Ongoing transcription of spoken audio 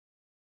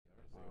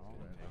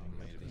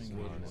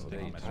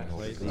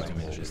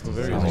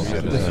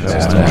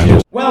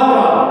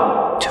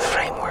Welcome to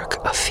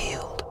Framework of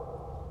Field.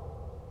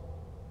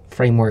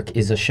 Framework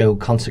is a show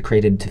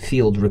consecrated to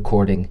field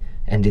recording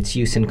and its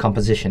use in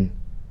composition.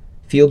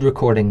 Field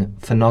recording,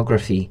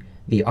 phonography,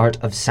 the art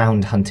of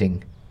sound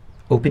hunting.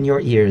 Open your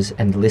ears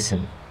and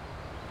listen.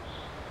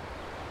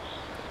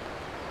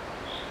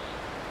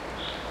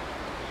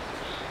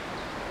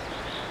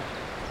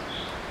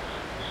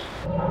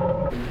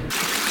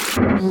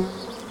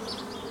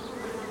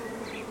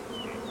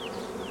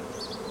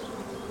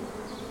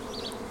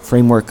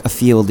 Framework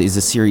Afield is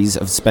a series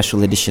of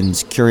special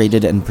editions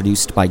curated and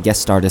produced by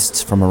guest artists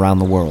from around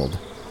the world.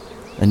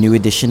 A new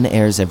edition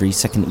airs every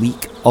second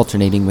week,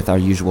 alternating with our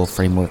usual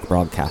Framework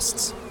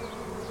broadcasts.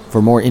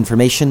 For more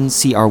information,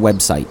 see our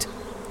website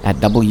at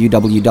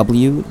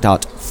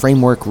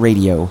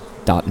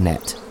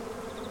www.frameworkradio.net.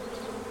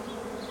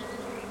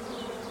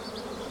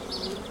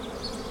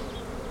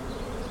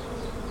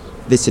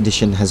 This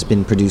edition has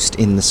been produced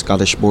in the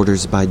Scottish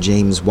Borders by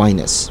James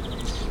Wyness.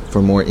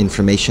 For more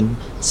information,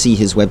 see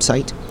his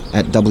website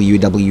at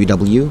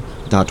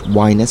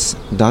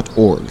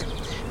www.wyness.org.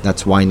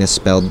 That's Wyness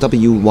spelled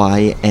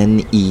W-Y-N-E-S-S.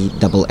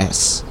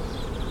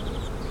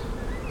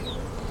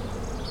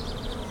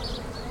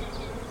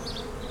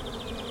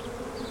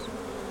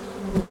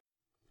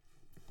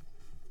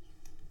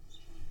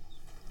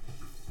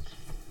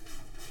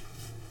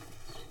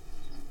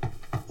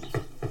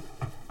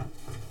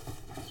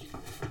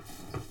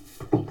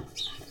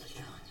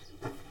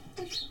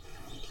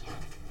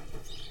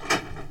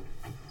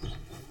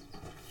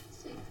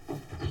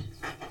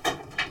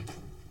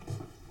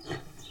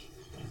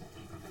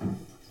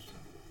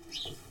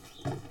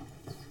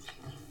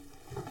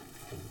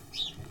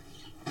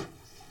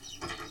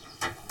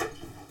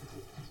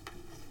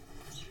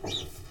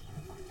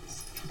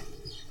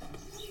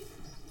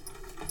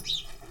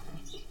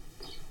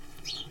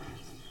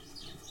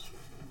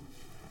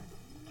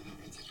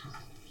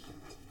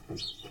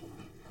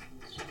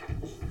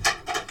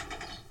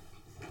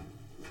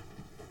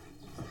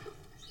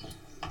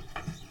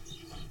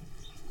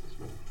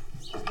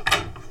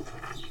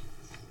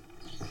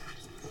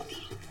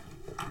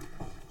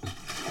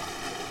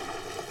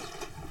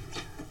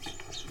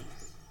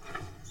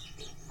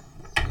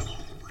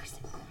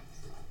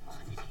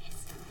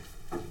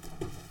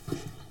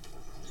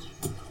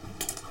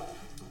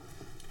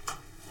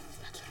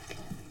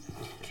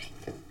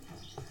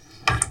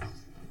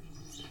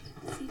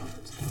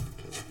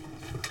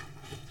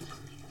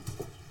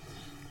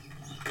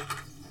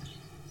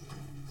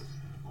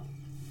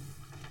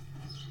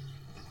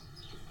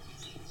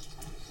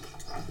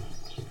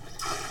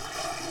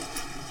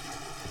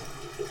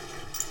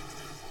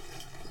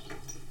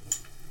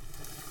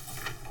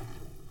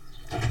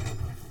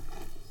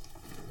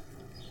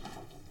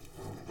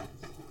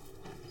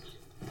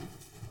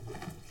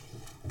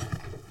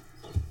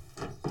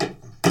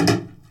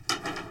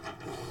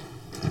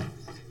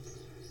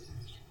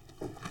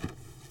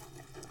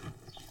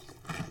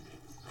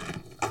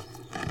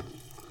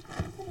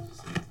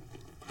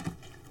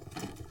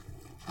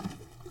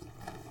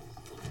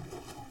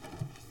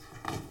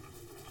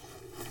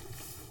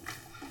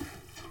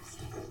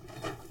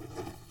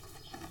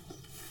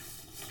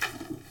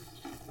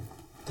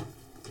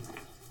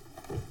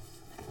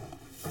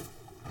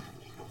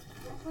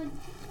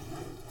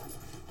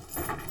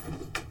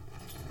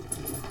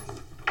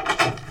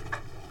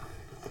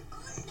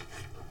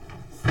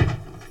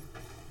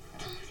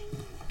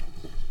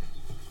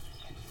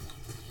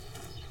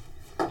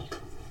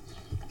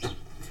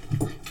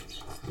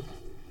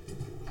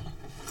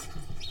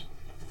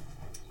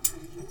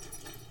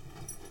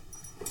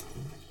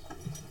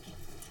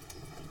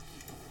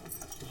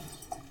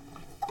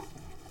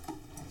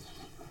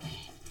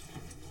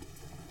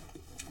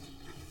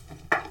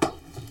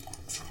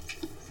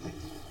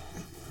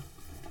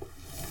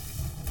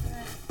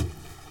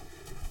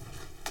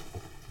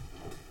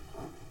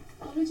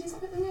 We just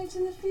put them out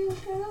in the field,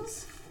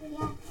 girls?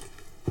 Yeah.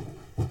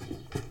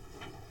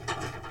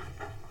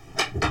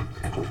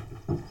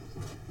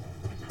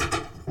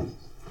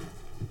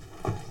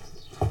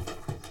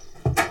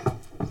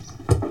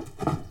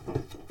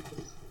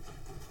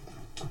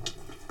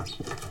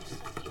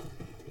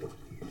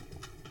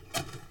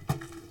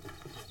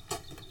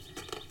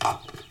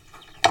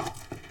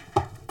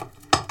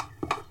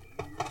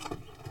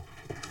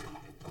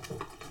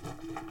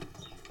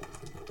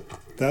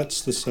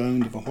 That's the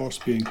sound of a horse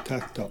being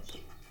tacked up,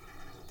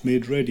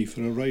 made ready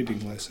for a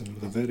riding lesson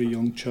with a very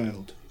young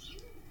child.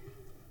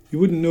 You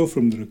wouldn't know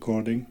from the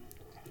recording.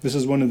 This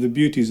is one of the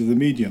beauties of the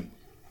medium.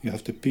 You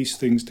have to piece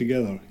things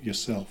together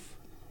yourself.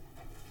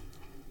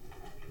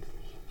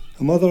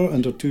 A mother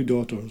and her two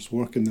daughters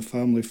work in the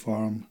family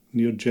farm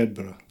near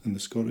Jedburgh in the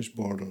Scottish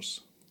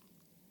Borders.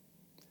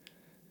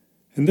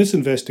 In this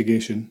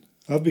investigation,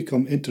 I've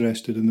become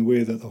interested in the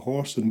way that the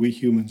horse and we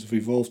humans have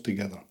evolved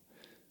together,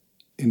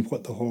 in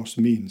what the horse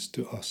means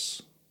to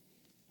us,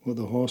 what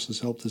the horse has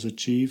helped us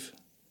achieve,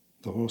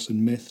 the horse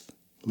in myth,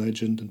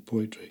 legend and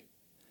poetry.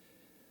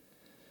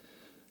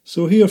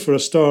 So here for a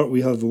start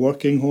we have the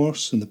working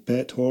horse and the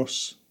pet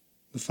horse,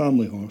 the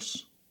family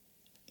horse,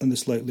 and the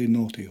slightly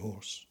naughty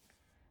horse.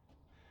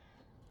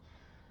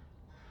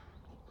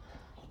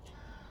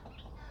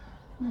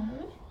 No,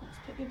 let's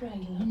put your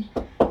bridle on.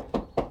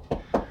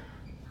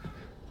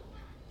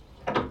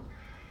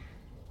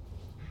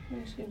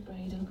 Where's your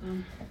bridle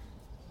gone?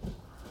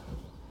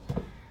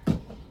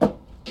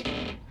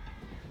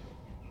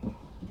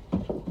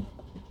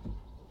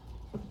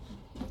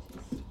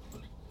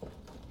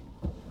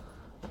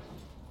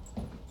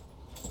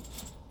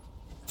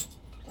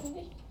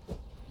 Okay.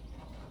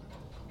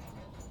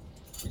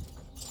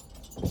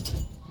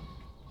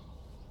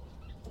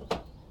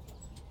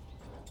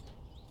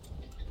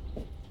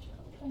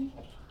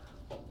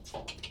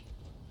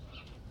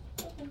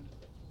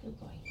 Good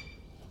boy.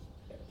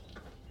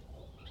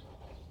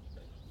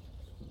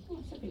 Oh,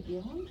 that's a big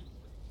yawn.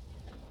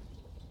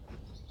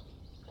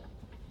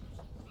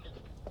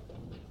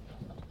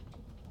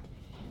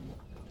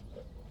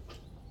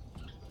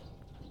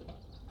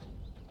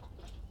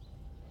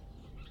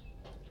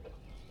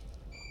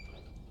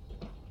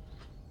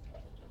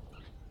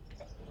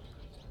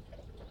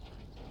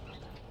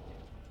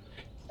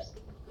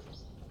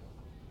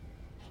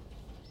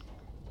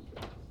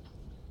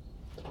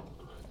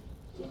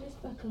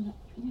 Just buckle up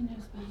your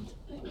noseband.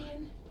 Let me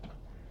in.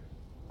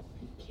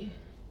 Thank you.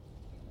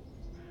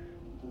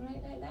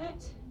 Alright, like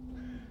that.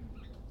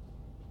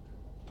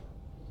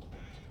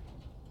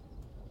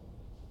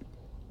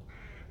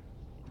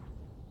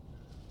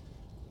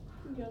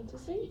 You going to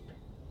sleep?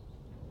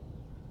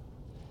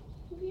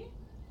 Have you?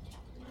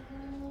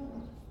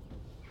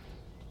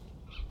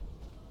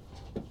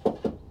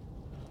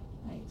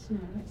 Right,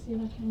 now let's see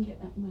if I can get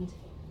that mud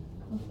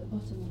off the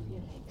bottom of your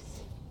legs.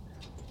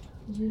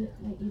 You look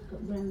like you've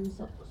got brown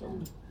socks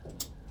on.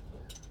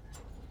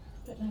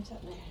 Put that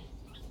up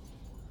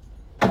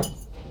there.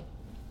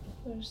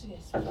 Where's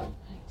this? Right.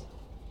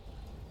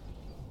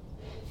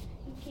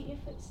 You keep your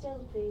foot still,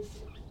 please.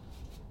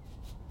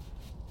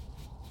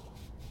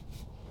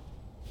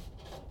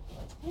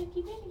 Look,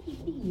 where have you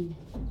been?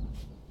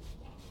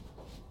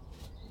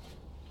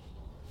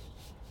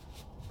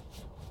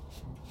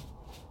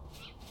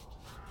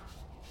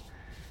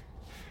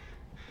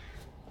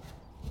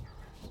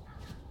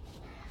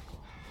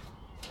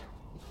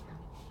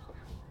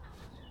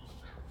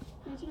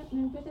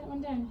 No, put that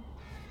one down.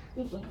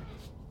 Good boy.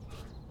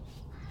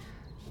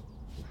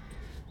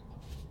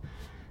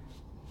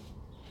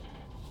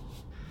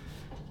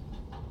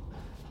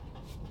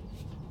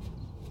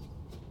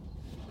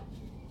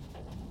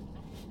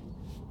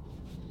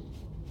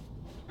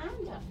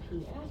 And up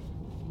here.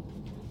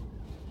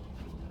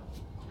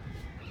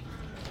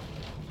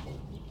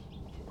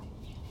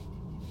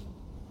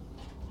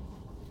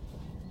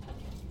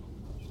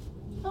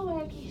 Oh,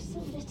 Aggie, you're so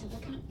little, I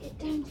can't get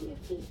down to your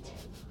feet.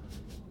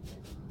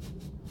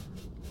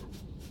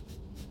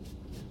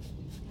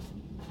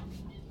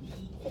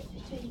 That's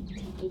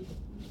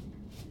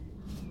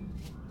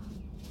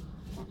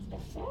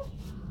better.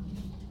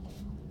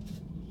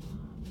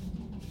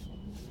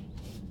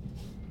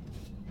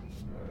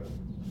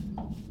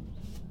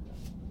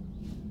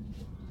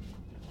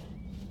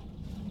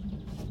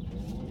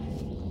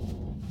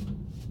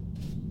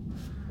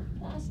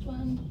 Last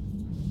one.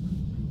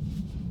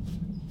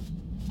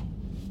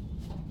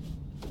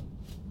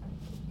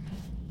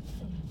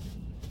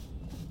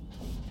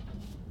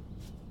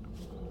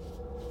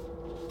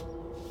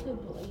 Good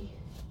boy.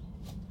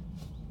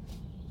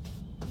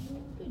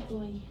 Good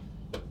boy.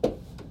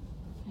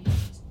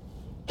 Right.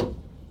 Do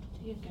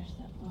your girth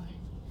up more.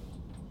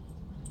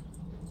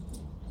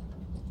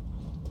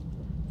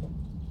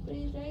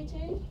 Breathe right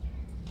in.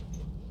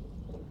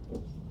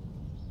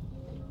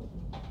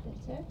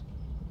 Better.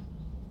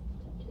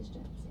 Tuck your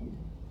straps in.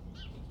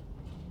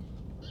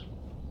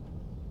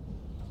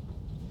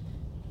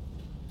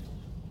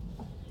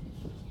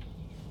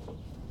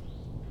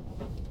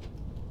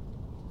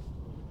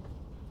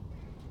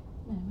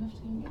 Now we have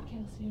to go and get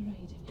Kelsey a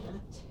ride in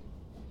that.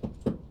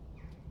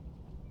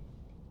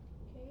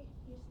 Okay,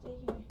 you stay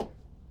here. Put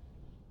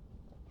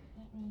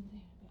that round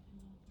there a bit and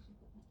I'll put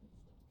that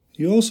bit.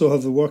 You also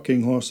have the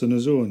working horse on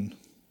his own.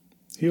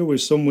 Here we're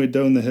some way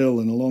down the hill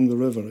and along the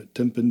river at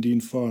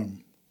Timpendine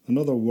Farm,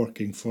 another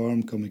working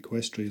farm come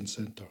equestrian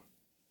centre.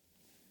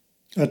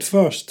 At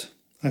first,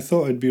 I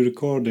thought I'd be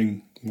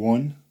recording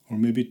one or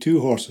maybe two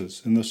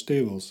horses in their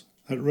stables,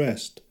 at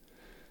rest,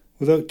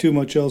 without too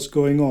much else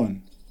going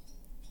on,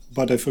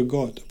 but I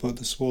forgot about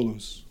the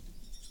swallows.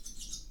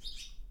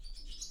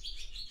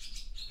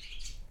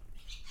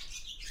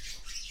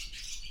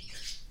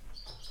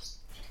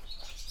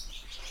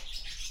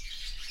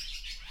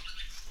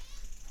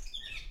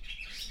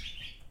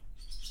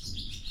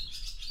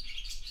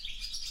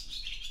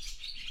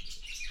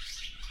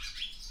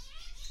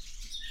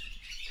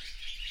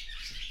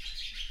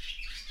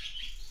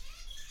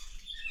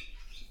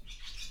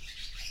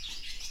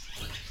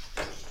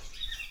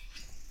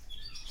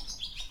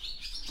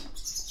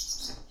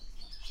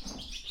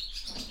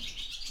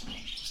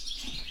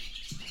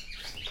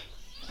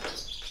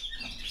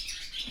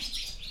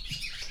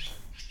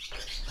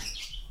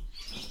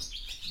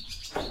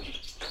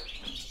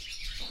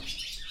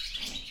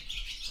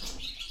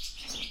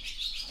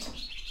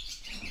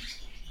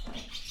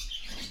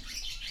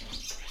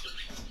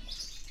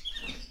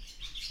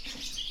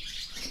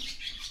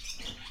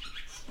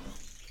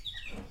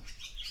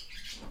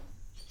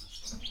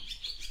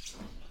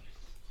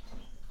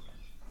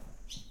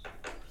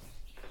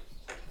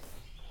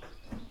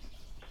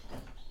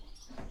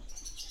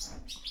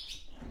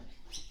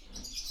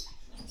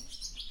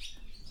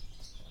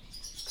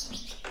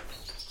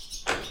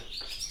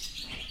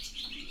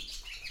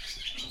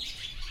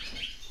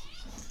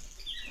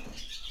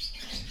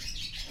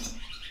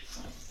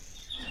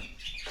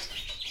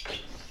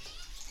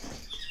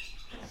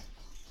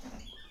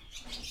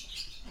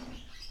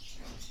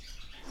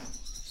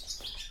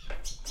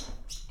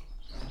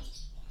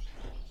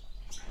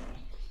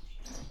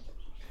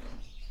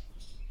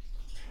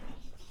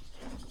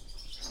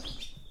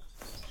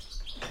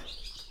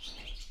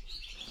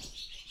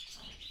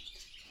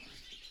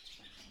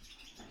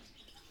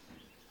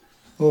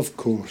 Of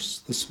course,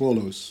 the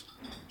swallows.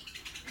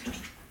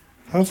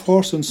 Have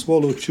horse and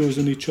swallow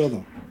chosen each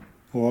other,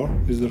 or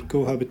is their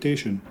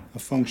cohabitation a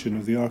function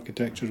of the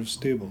architecture of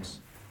stables?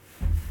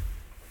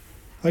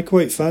 I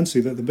quite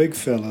fancy that the big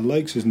fella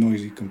likes his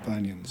noisy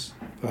companions.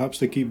 Perhaps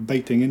they keep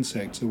biting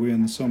insects away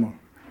in the summer.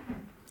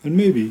 And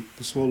maybe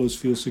the swallows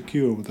feel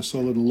secure with a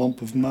solid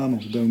lump of mammal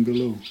down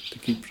below to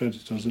keep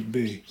predators at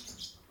bay.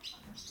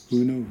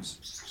 Who knows?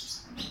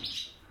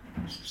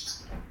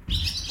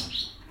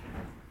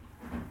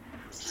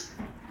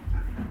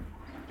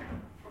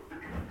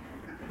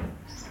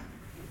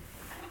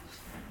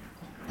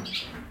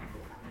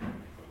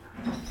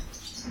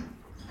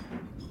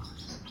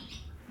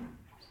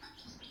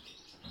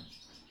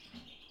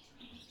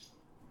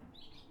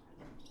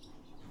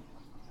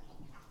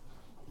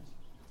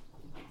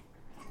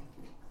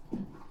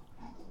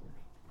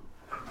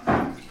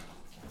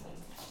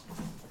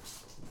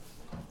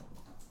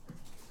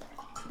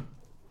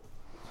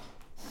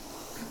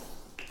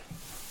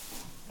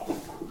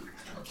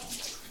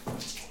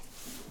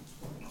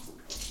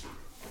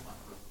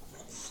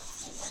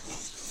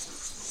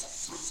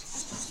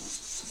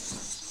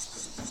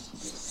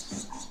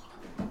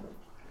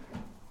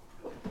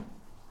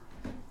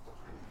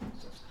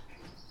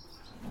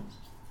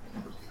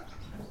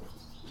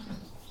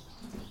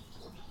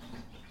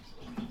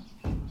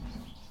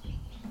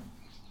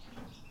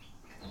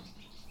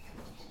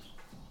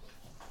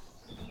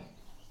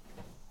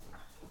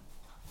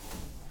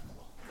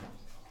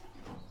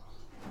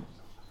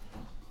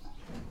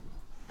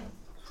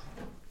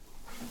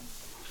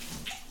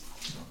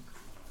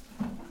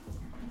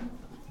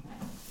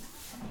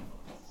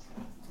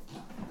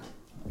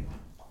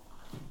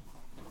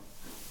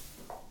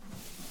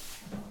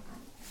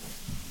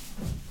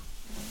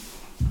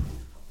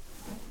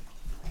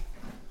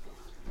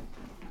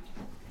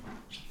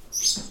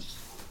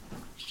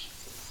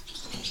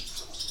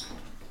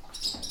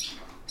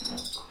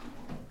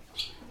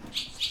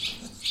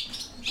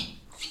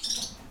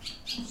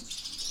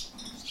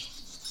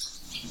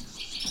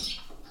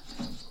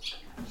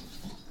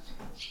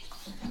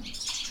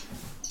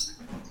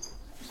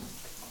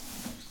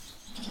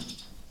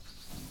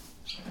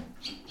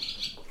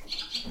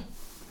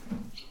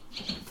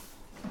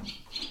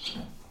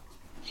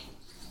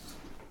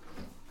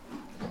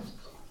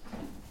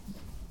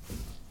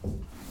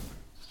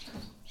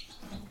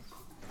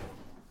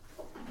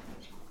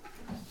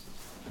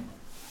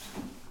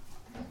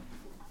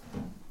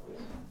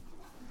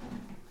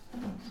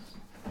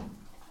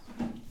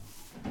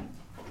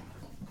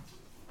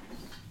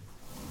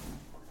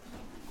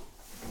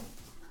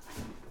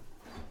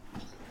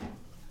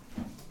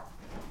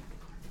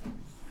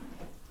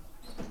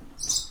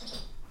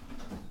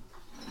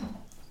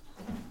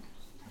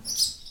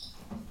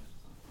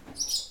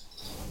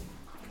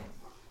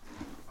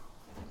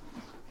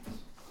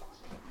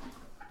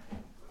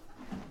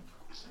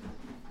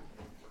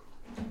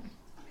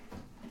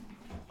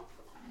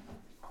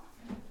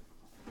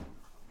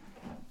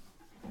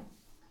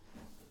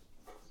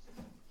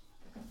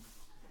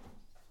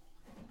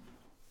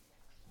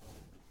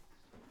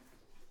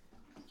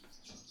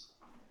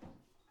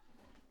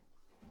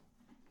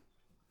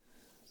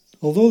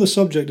 Although the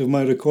subject of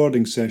my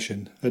recording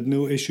session had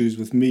no issues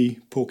with me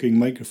poking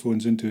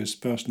microphones into his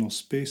personal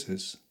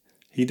spaces,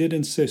 he did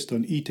insist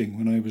on eating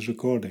when I was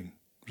recording,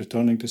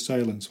 returning to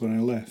silence when I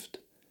left.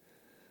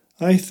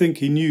 I think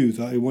he knew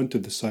that I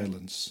wanted the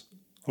silence,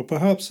 or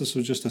perhaps this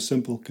was just a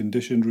simple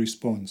conditioned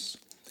response.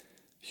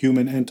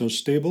 Human enters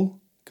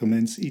stable,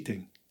 commence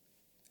eating.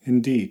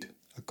 Indeed,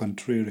 a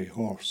contrary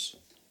horse.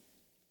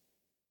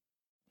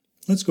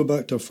 Let's go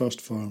back to our first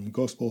farm,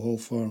 Gospel Hall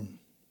Farm,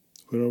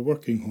 where our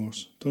working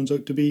horse turns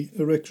out to be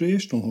a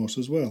recreational horse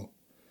as well,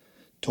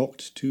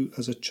 talked to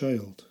as a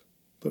child,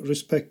 but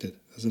respected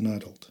as an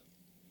adult.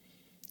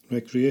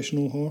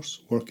 Recreational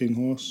horse, working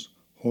horse,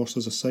 horse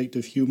as a site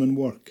of human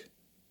work,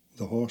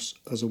 the horse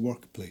as a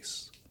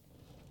workplace.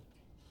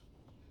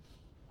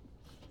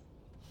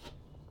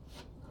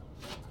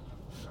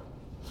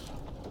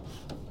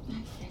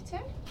 That's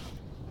better.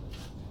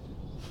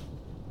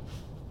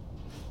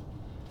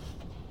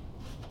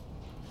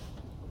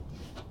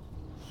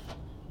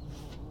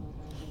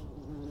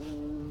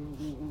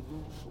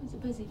 It's a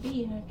busy bee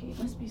here, okay? It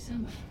must be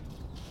summer.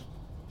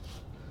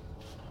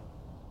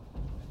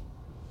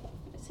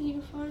 See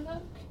you far,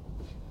 look.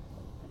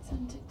 Let's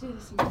do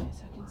this a minute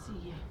so I can see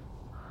you.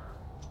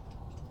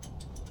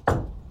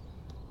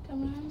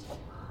 Come round.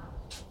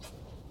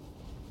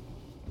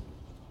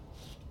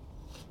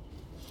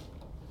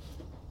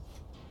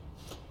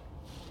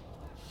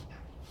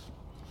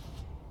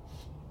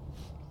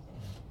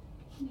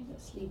 You've got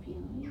sleepy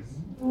eyes.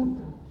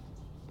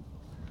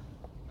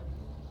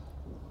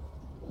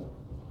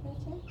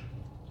 Better? Better.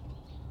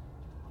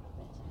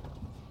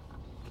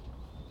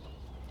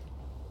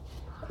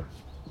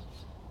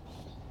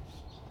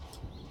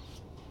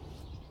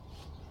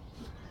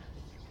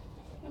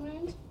 Come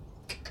round.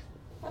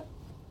 Up.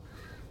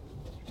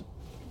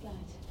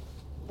 Glad.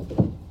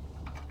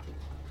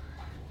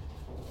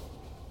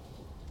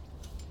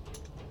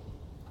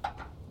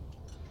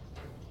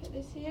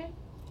 Put this here.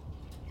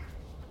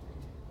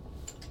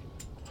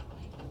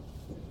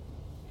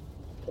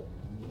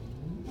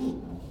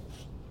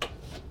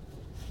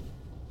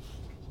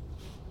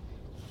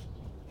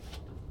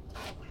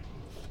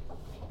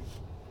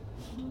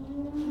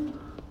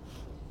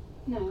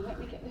 Now let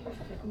me get the hoof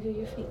clip and do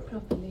your feet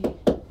properly.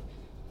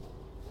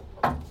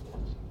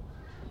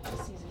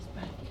 Scissors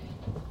back.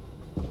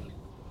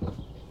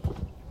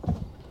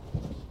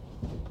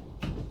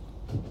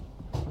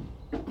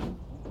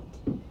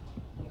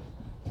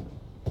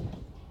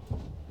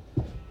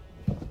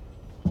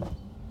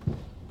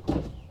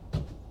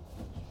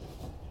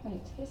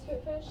 Right, this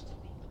foot first.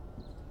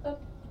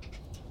 Up.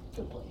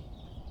 Good boy.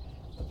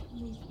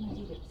 These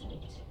muddy lips out.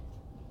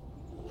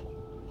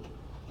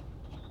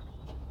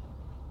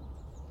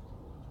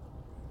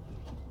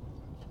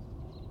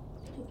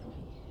 Good boy.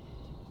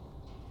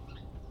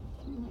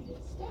 Might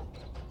get stuck.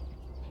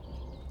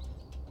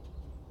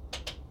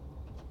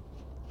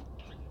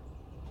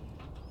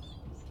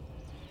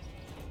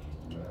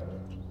 Better.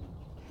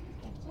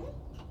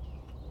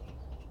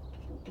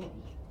 Good boy.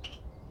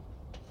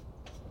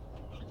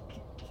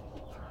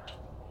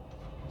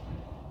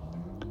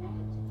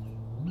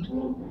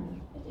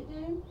 Put it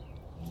down.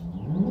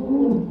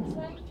 This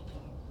way.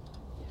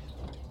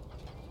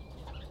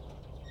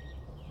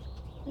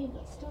 Oh, you've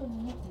got stone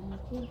in it now,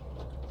 have you?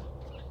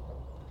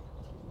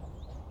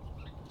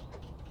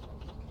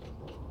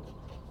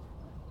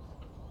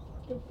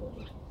 Good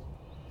boy.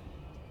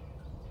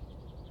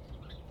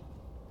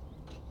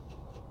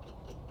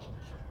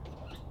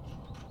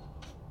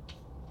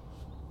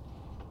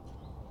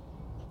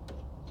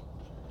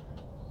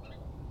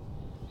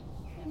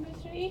 Number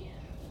 3.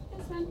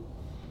 This one.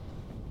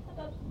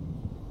 Up.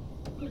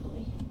 Good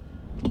boy.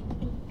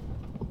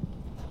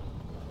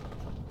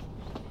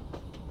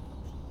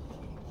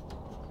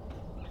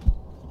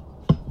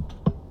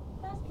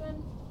 Last one.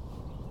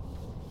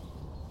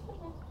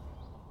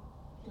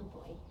 Good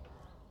boy.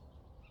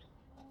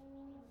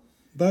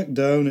 Back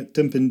down at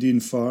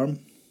Timpendine Farm,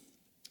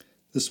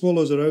 the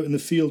swallows are out in the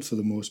field for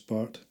the most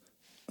part,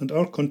 and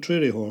our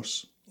contrary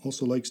horse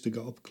also likes to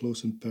get up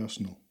close and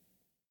personal.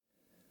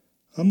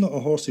 I'm not a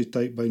horsey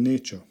type by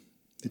nature.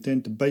 They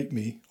tend to bite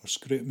me or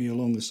scrape me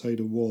along the side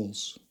of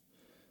walls.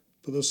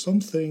 But there's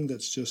something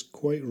that's just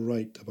quite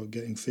right about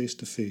getting face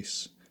to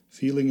face,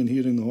 feeling and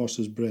hearing the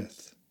horse's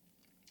breath.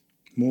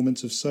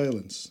 Moments of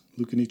silence,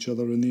 looking each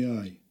other in the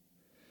eye.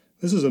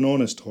 This is an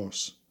honest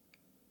horse.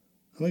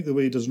 I like the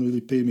way he doesn't really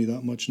pay me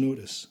that much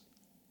notice.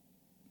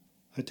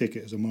 I take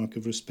it as a mark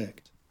of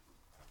respect.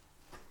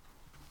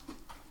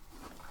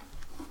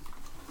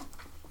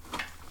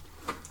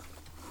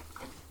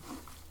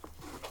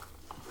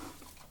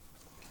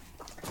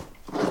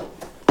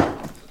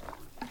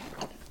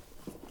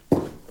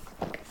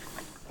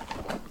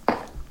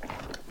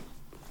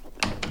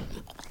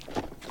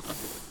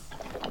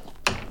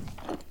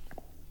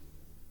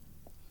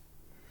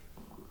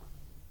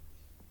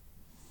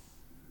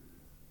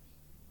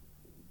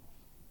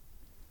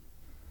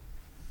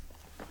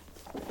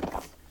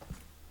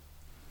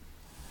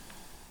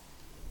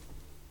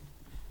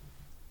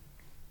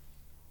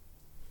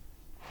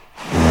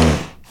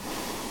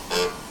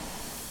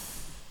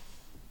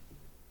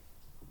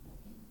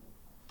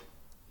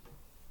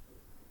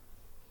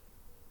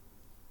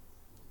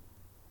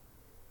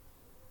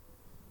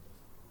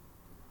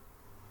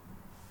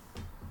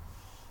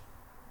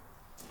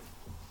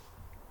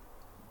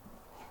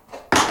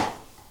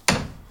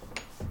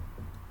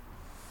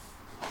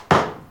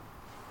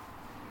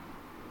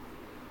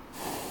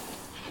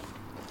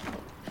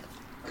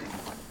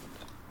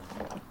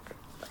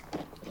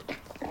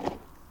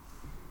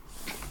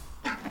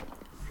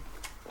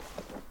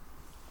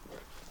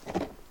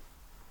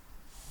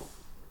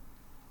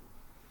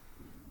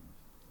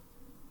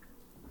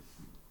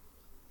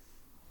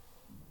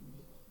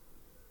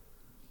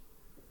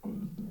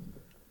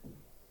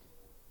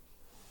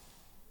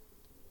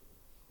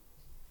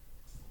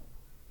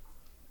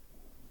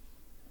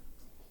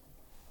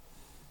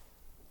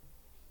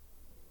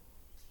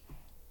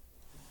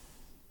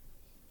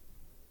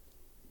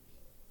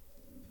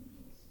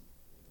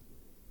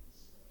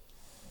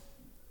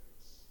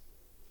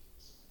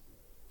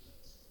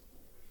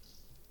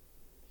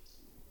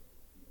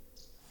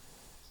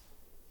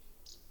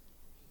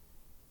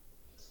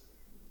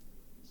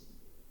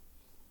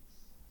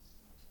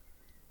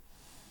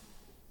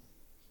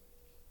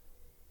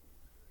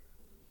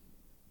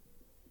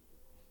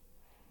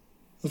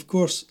 Of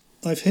course,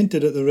 I've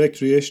hinted at the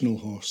recreational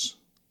horse,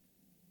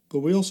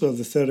 but we also have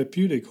the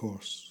therapeutic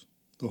horse,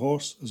 the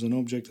horse as an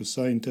object of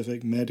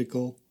scientific,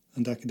 medical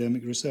and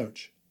academic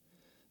research.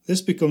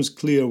 This becomes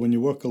clear when you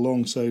work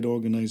alongside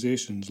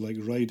organisations like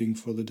Riding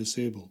for the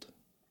Disabled.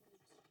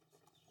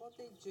 What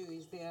they do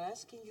is they are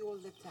asking you all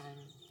the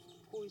time,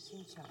 who is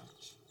in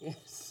charge?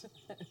 Yes.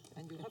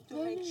 And you have to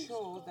make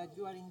sure that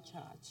you are in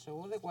charge,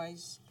 so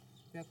otherwise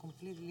you are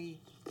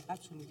completely,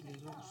 absolutely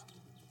lost.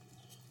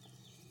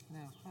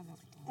 Now,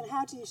 and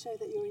how do you show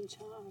that you're in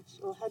charge?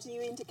 Or how do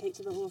you indicate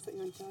to the horse that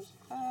you're in charge?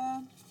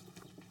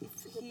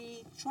 if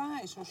he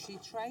tries or she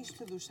tries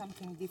to do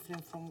something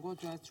different from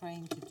what you are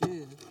trying to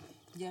do,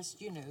 just,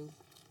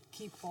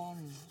 keep on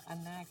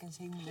and nag and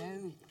say,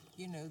 no,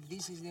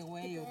 this is the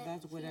way or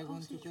that's where I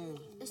want to go.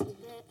 It's the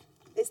bit.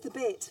 It's the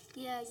bit.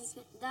 Yeah,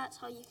 that's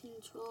how you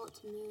control it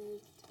to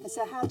move. And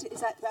so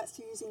that's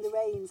using the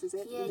reins, is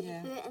it? Yeah,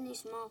 Yeah. you put it in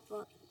his mouth,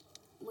 but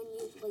when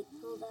you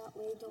pull that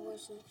way, the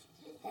horse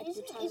head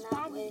to turn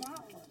that way.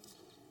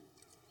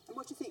 And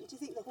what do you think? Do you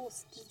think the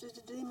horse,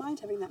 do they mind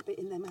having that bit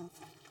in their mouth?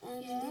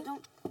 They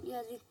don't.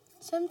 Yeah,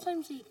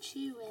 sometimes they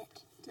chew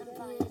it. And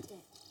bite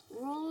it.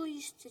 Roll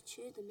used to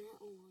chew the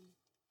metal one.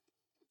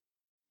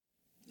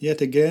 Yet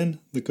again,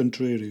 the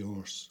contrary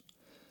horse.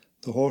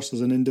 The horse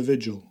is an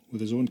individual with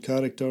his own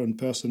character and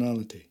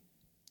personality.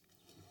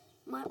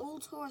 My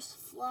old horse,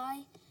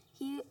 Fly,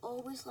 he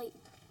always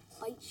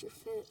bites your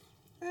foot.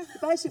 He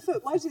bites your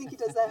foot. Why do you think he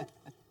does that?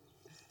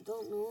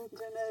 Don't know. I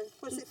don't know.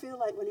 What does it feel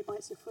like when he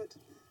bites your foot?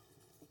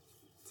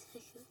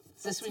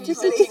 Is this when you're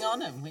sitting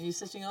on him? When you're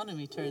sitting on him,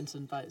 he turns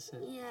and bites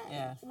it.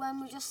 Yeah.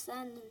 When we're just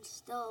standing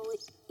still,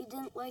 he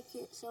didn't like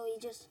it, so he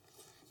just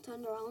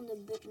turned around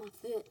and bit my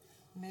foot.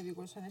 Maybe it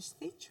was on a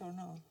stitch or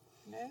no?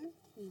 No?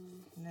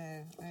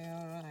 No.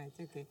 All right,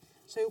 okay.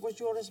 So it was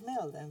your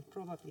smell then,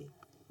 probably.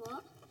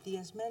 What?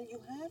 The smell you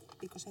have?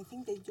 Because I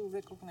think they do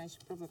recognize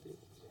probably.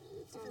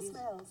 Different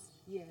smells.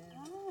 Yeah.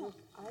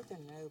 I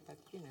don't know, but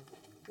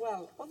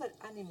Well, other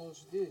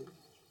animals do,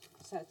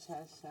 such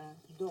as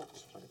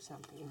dogs, for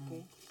example,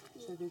 okay?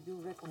 So they do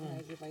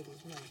recognize you by the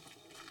smell.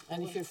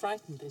 And if you're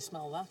frightened, they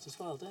smell that as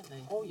well, don't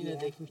they? Oh,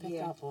 They can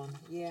pick up on.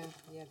 Yeah,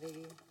 they are very,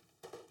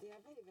 very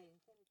intelligent.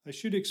 I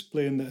should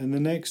explain that in the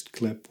next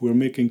clip we're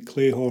making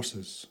clay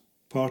horses,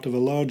 part of a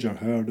larger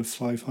herd of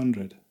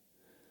 500.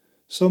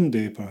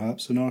 Someday,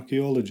 perhaps, an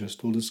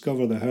archaeologist will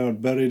discover the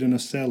herd buried in a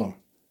cellar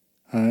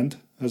and,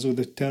 as with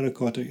the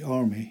terracotta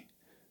army,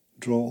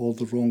 draw all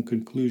the wrong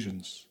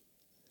conclusions.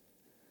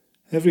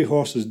 Every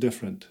horse is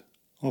different,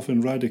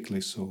 often radically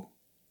so,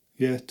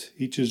 yet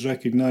each is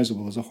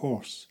recognisable as a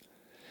horse.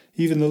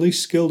 Even the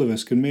least skilled of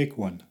us can make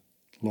one.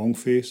 Long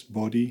face,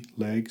 body,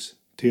 legs,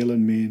 tail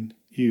and mane,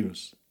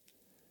 ears.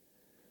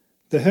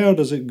 The herd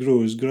as it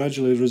grows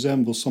gradually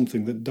resembles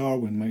something that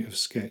Darwin might have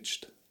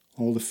sketched,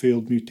 all the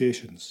failed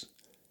mutations.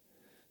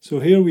 So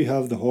here we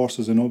have the horse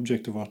as an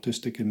object of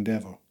artistic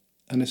endeavour,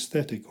 an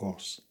aesthetic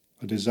horse,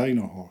 a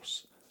designer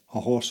horse, a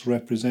horse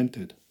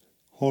represented,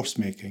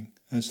 horsemaking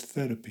as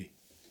therapy.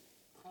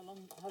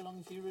 How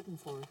long have you ridden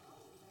for?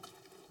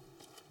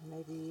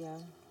 Maybe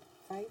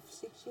 5,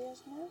 6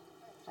 years now.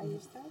 I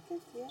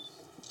started,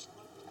 yes.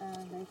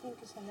 And I think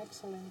it's an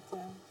excellent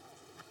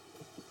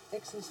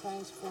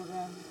exercise for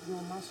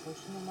your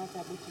muscles, no matter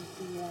which is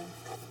the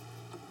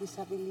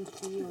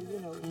disability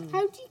or,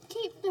 How do you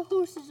keep the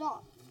horses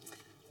up?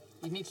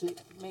 You need to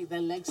make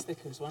their legs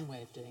thicker is one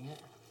way of doing it.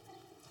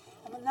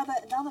 And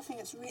another thing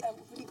that's a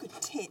really good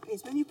tip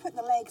is when you put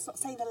the legs,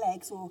 say the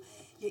legs or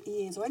your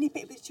ears or any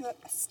bit that you're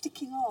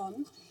sticking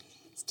on,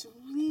 is to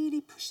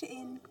really push it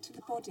into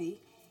the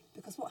body,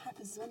 because what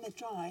happens is when they're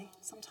dry,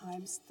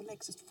 sometimes the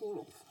legs just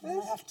fall off. And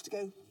then I have to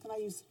go, then I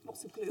use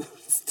lots of glue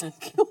to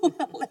stick all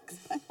the legs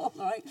back on,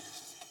 right?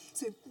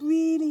 So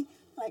really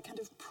kind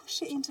of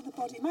push it into the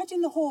body.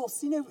 Imagine the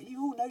horse, you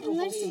all know your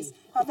horses,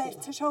 how their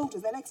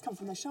shoulders, their legs come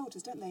from their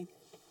shoulders, don't they?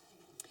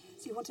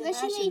 So you want to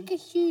Unless imagine. you make a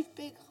huge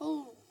big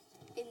hole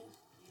in.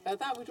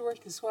 That would work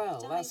as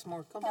well. That's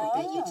more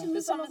complicated.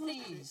 But some of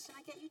these, Can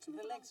I get you to move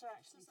the along? legs are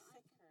actually thicker.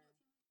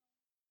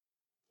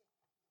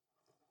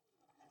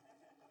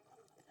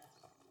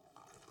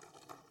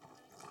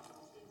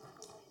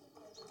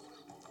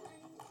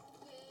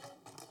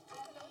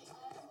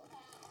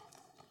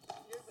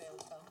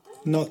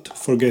 Not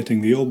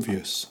forgetting the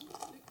obvious,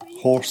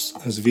 horse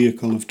as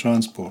vehicle of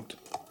transport,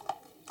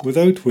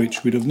 without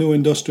which we'd have no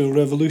industrial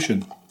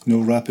revolution, no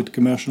rapid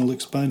commercial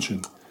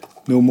expansion,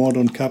 no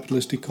modern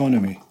capitalist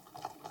economy,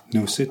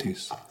 no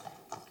cities.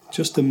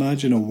 Just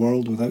imagine a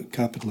world without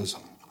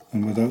capitalism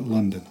and without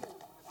London.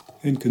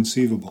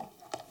 Inconceivable.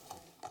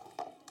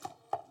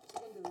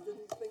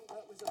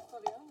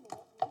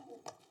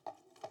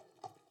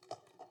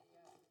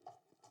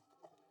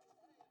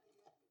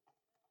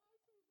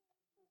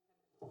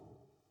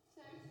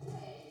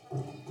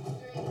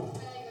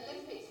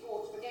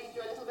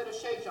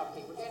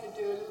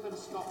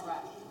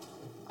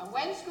 And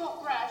when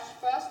Scott Brash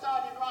first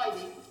started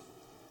riding,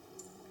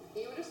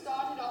 he would have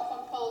started off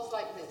on poles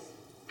like this.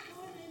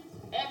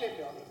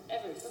 Everybody,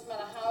 doesn't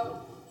matter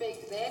how big,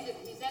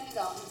 he's ended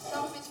up,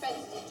 some of his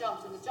fences he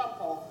jumped and the jump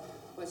off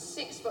was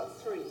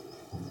 6'3".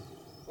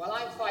 Well,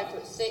 I'm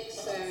 5'6",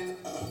 so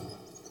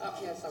up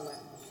here somewhere.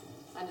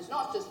 And it's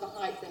not just the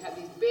height, they have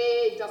these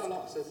big double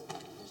oxers.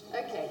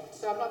 Okay,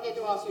 so I'm not going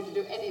to ask you to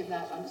do any of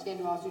that, I'm just going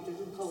to ask you to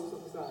do poles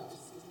on the ground.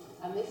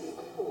 And this is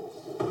the course.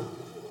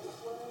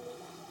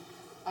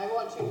 I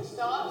want you to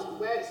start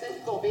where it says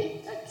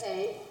Bobby at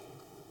K,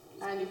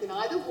 and you can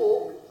either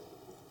walk,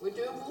 we're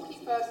doing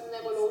walking first and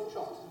then we'll all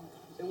trot.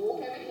 So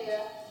walk over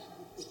here,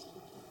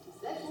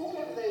 let's walk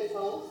over those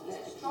poles,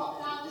 let's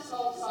trot down this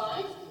long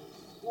side,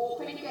 walk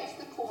when you get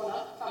to the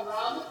corner, come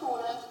round the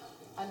corner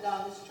and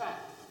down this track.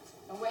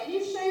 And when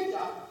you've shaved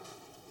up,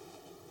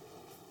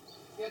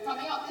 you're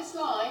coming up this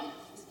line,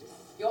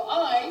 your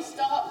eyes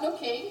start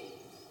looking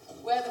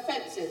where the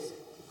fence is,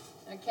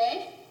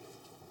 okay?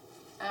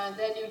 And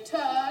then you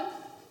turn,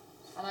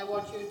 and I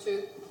want you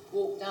to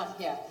walk down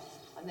here,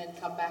 and then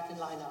come back and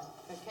line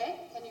up,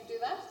 okay? Can you do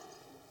that?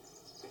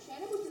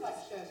 Christiana, would you like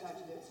to show us how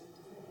to do it?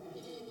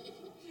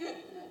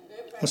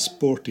 A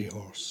sporty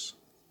horse.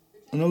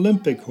 An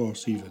Olympic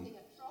horse even.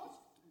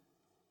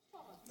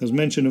 There's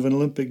mention of an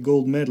Olympic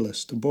gold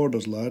medalist, a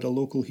Borders lad, a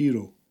local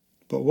hero.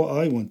 But what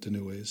I want to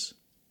know is,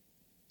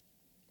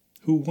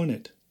 who won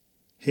it?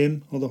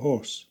 Him or the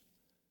horse?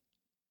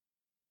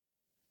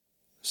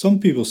 Some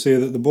people say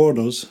that the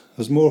Borders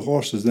has more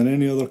horses than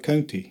any other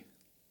county.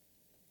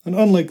 And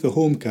unlike the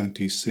home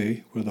counties,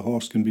 say, where the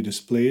horse can be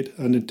displayed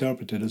and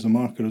interpreted as a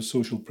marker of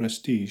social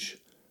prestige,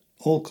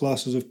 all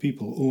classes of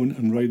people own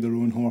and ride their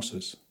own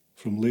horses,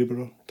 from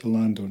labourer to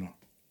landowner.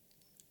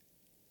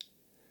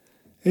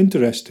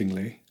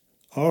 Interestingly,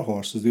 our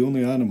horse is the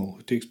only animal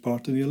who takes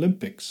part in the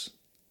Olympics,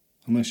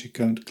 unless you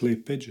count clay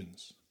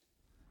pigeons.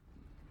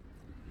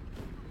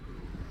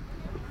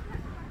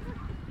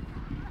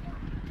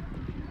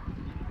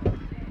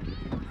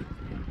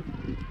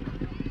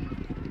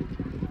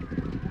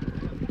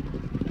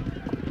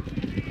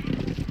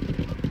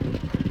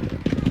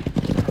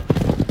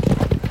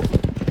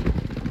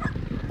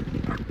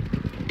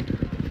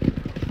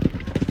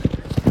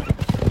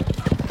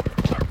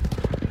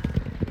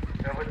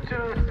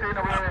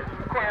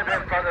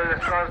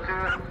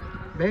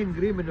 Ben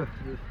grimmen.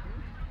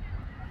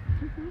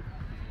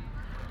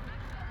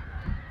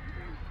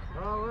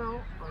 Oh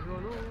well, I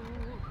don't know.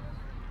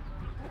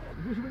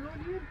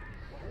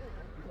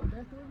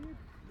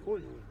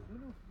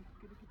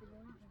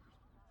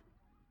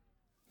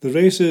 The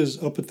race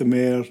is up at the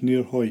Mare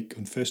near Hoyk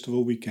on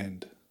festival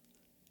weekend.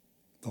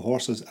 The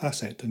horse's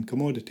asset and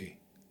commodity.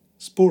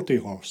 Sporty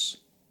horse,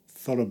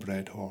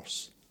 thoroughbred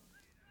horse.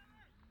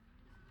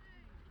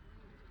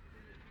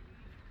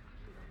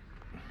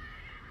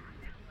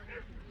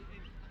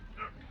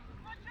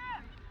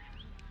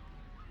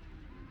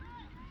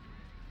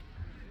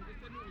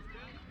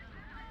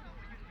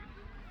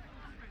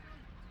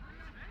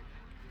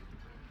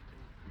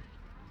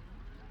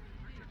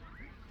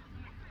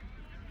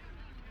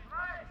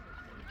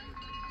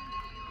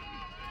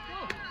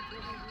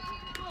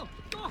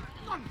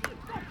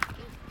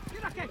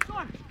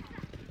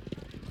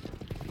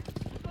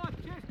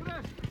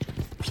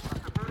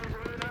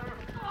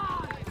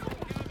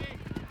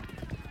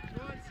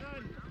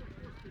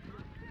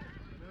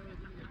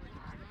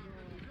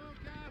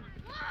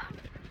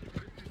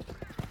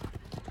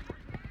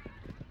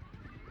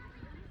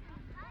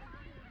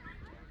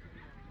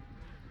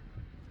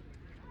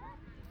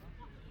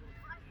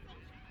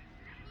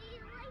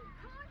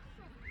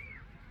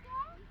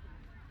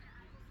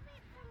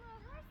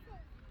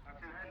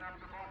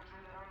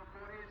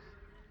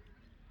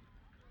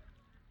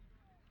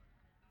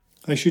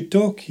 I should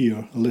talk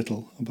here a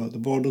little about the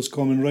Borders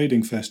Common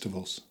Riding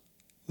Festivals.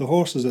 The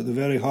horse is at the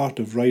very heart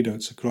of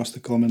rideouts across the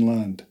common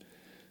land,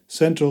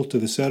 central to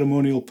the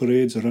ceremonial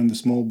parades around the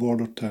small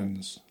border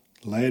towns,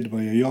 led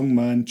by a young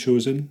man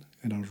chosen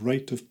in a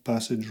rite of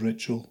passage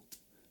ritual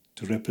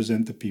to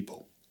represent the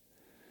people.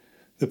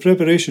 The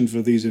preparation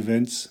for these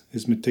events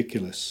is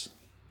meticulous.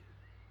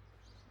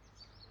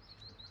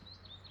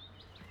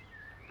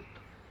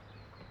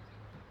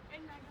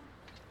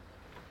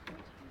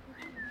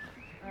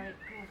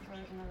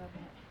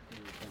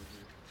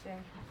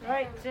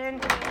 Right, Jen.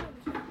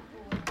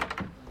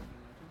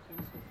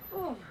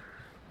 Oh.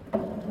 So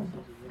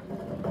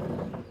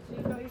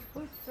you got his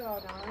boots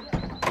on,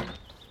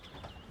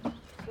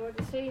 so what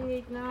does he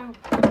need now?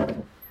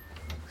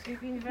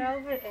 Sleeping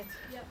velvet?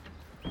 Yep.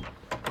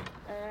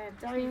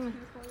 Diamonds?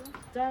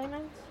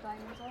 Diamonds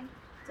on.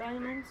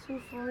 Diamonds, who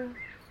for?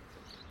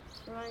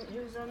 Right,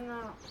 who's on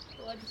that?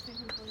 Well, I just do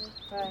hoofoil.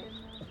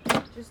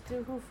 Right. Just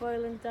do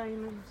hoofoil and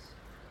diamonds.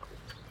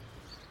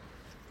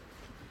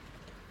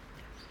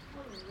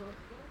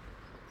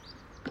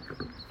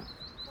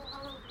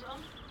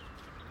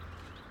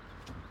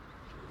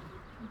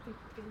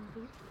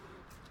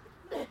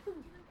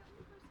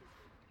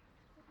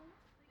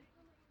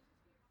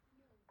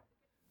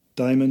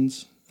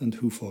 Diamonds and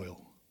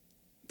hoofoil,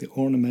 the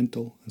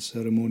ornamental and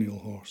ceremonial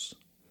horse.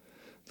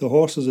 The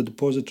horse is a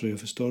depository of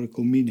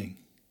historical meaning.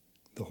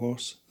 The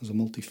horse is a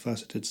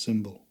multifaceted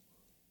symbol.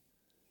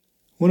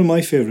 One of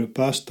my favourite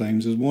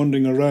pastimes is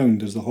wandering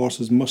around as the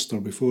horses muster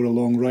before a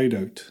long ride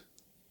out.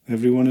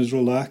 Everyone is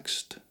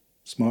relaxed,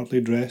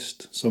 smartly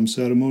dressed, some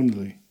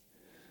ceremonially.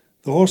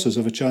 The horses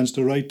have a chance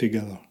to ride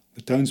together.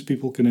 The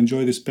townspeople can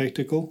enjoy the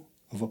spectacle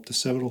of up to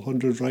several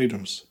hundred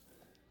riders.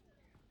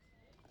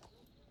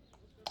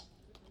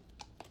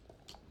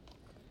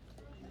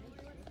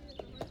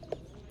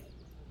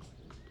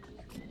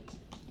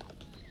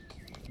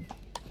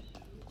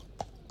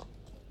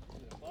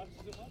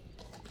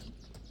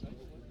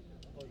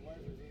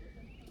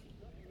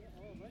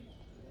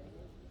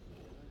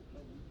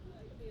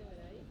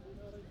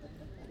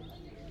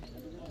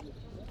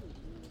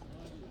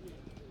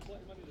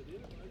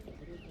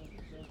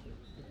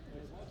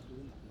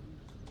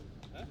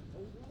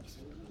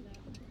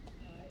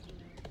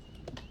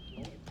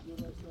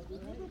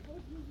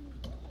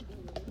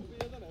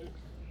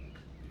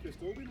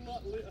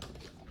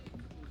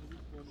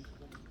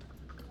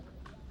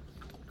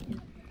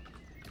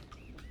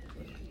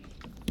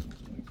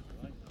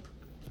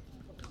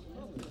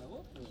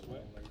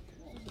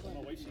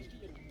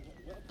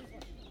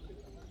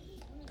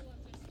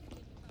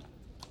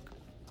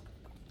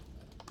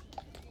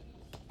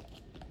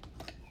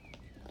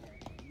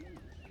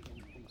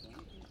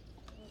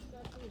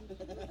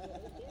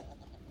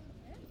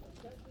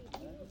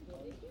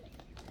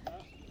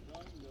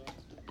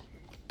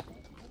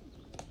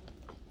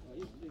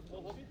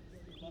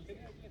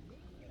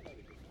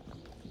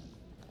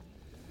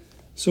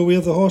 So we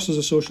have the horse as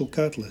a social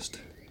catalyst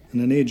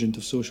and an agent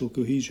of social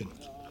cohesion.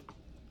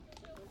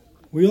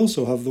 We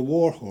also have the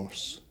war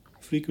horse,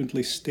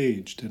 frequently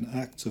staged in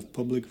acts of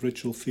public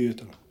ritual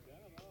theatre.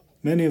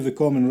 Many of the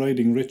common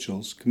riding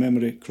rituals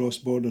commemorate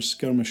cross-border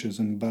skirmishes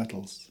and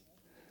battles.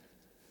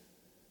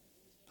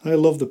 I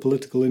love the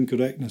political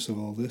incorrectness of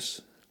all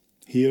this.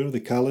 Here, the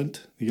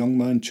callant, the young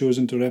man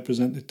chosen to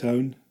represent the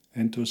town,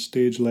 enters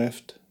stage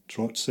left,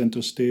 trots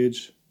centre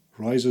stage,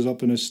 rises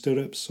up in his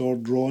stirrups,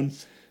 sword drawn,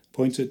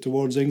 points it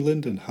towards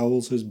England and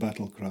howls his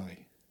battle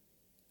cry.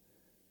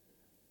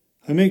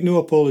 I make no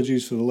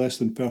apologies for the less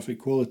than perfect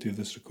quality of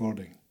this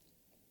recording.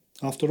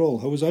 After all,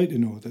 how was I to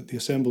know that the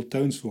assembled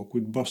townsfolk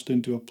would burst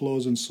into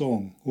applause and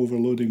song,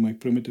 overloading my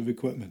primitive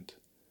equipment?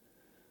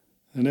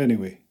 And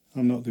anyway,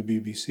 I'm not the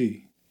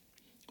BBC.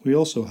 We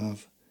also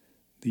have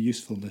the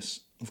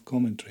usefulness of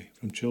commentary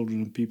from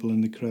children and people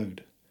in the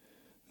crowd.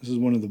 This is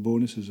one of the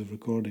bonuses of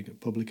recording at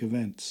public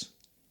events.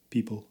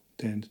 People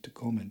tend to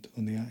comment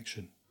on the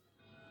action.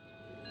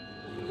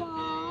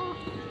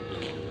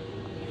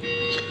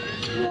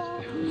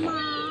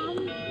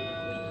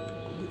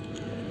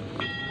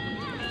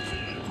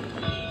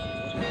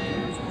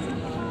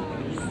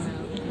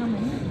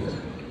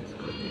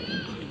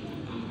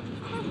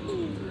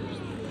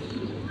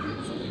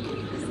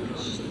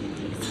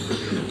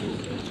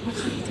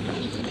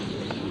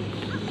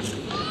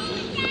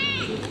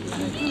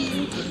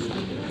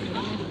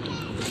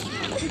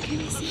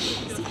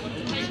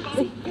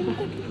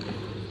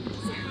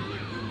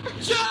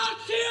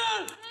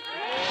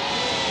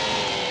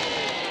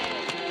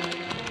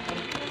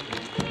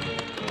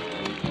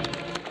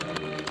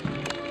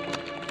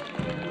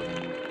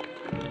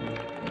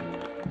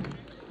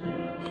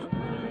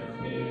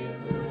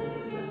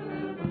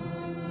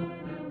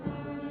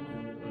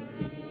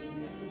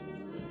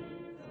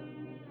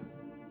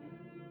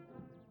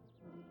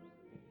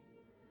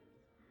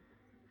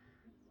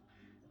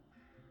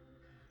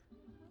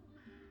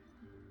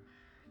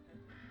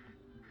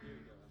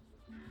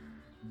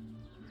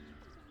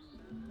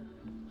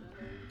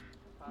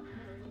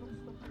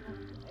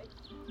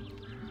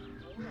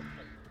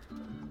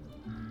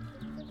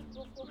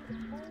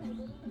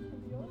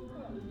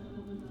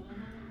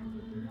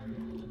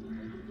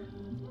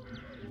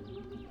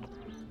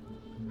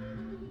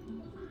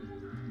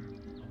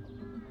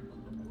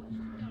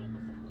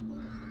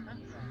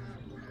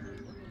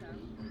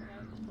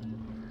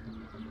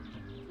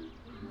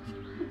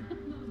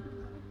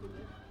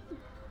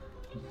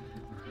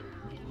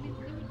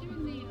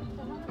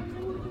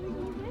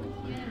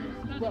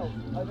 Well,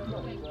 I don't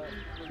know.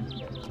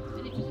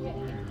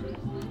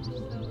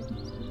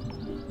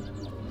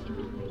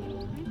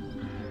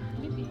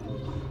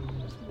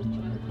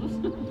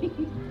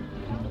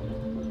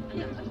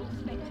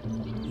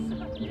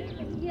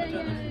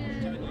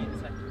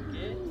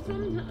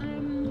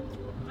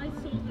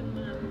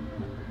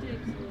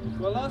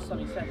 Well, last time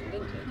he settled into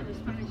it. The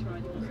Spanish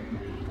riding was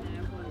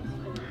there once.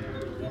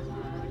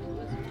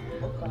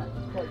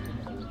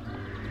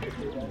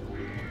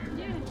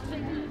 Yeah, so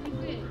you can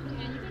you've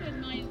got to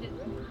admire that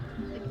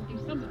they can do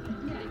some of it.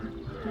 Yeah.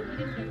 You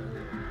didn't go.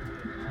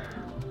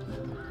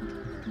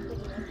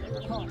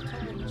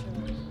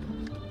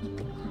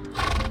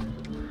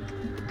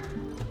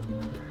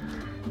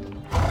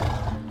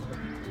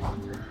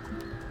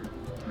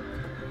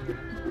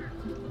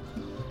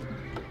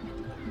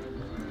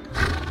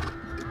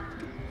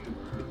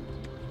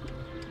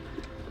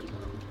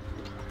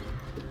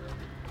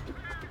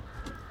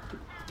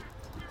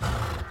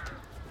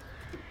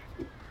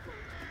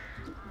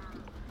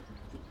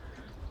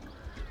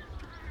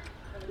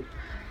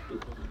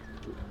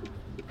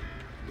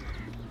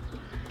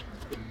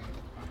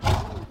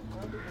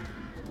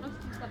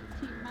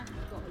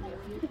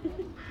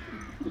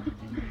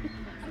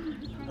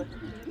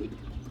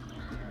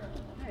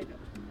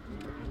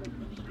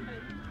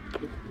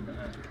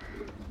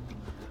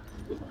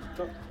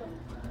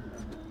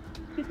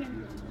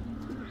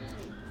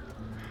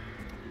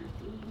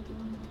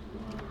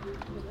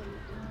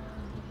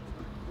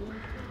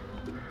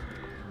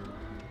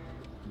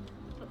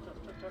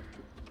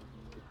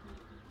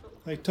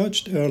 I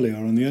touched earlier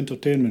on the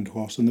entertainment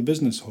horse and the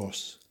business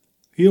horse.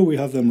 Here we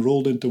have them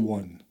rolled into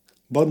one,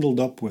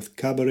 bundled up with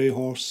cabaret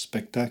horse,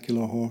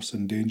 spectacular horse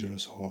and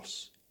dangerous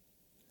horse.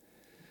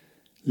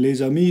 Les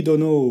Amis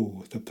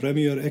d'Ono, the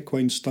premier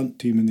equine stunt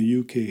team in the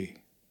UK.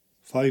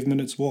 5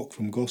 minutes walk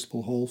from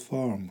Gospel Hall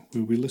Farm,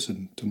 where we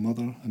listen to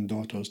mother and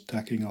daughters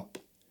tacking up.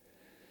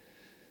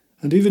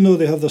 And even though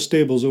they have their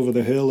stables over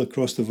the hill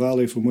across the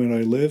valley from where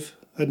I live,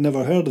 I'd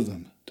never heard of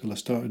them till I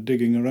started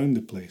digging around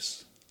the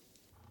place.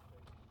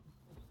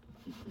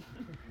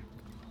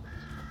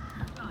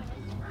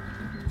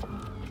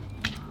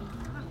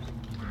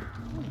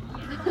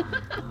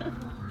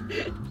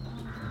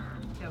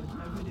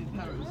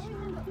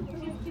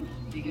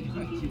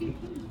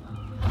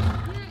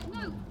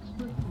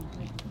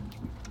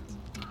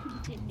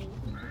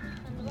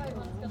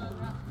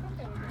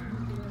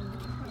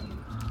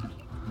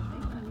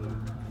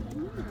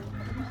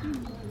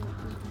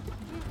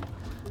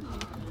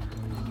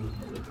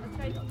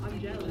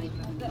 I'm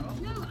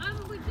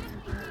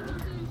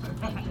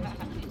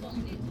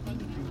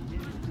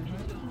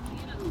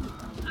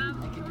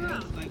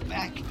Like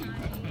back. Is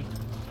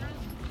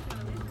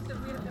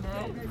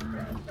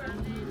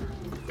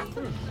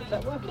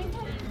that working?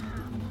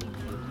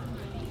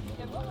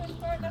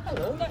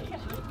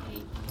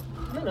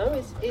 No,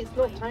 it's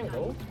not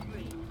tangled.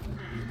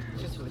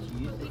 It's just what you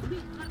use it.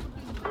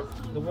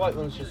 The white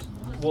one's just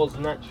was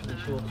naturally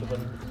shorter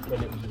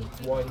when it was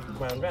wide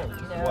wound round.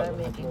 No, I'm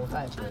making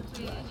 5 minutes.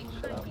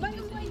 Shut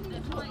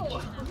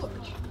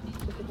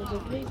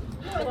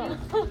up.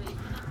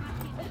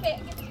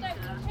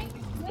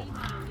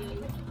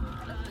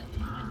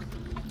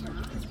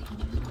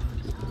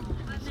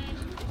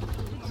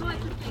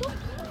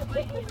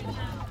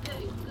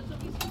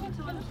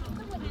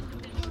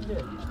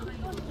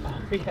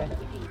 Yeah.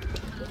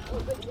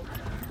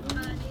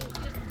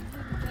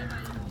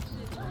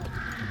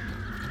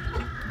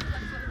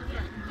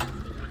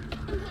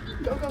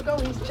 Go, go, go,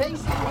 he's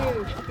chasing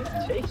you! He's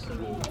chasing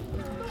you!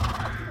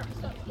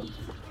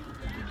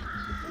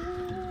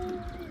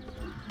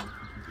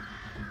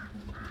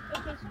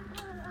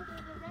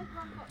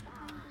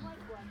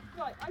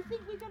 Right, I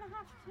think we're going to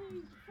have to...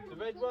 The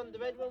red one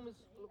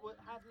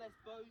had less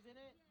bows in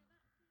it.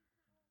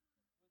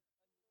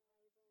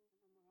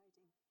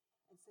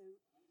 And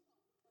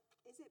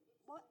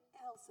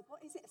so,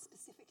 what is it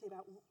specifically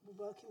about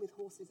working with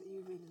horses that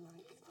you really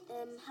like?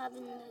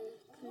 Having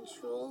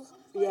control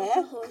Yeah.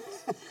 of the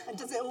horse. And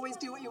does it always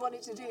do what you want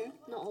it to do?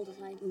 Not all the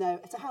time. No.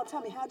 So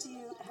tell me, how do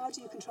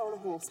you control a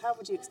horse? How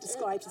would you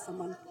describe to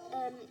someone?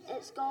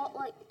 It's got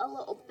like a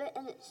little bit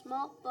in its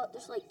mouth, but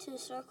there's like 2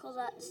 circles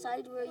at the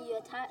side where you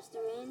attach the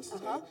reins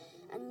to,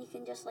 and you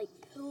can just like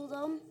pull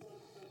them.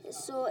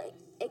 So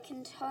it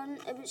can turn,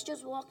 if it's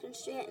just walking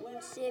straight,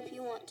 and say if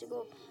you want to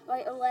go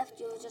right or left,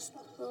 you'll just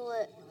pull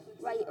it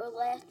right or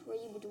left where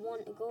you would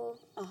want to go.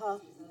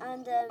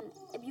 And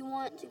if you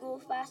want to go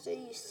faster,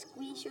 you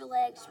squeeze your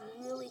legs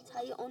really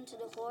tight onto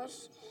the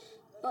horse,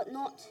 but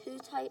not too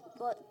tight,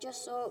 but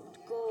just so it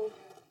would go.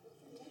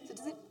 So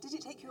did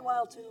it take you a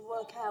while to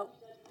work out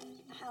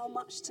how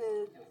much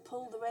to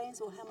pull the reins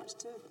or how much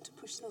to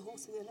push the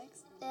horse with your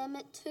legs?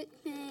 It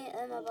took me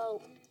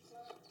about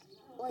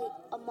like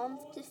a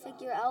month to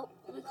figure out,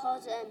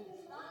 because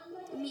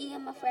me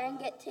and my friend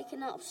get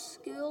taken out of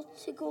school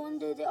to go and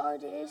do the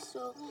RDA.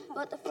 So,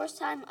 but the first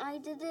time I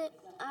did it,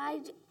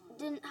 I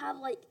didn't have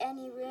like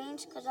any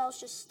range because I was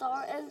just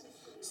starting.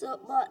 So,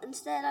 but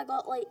instead I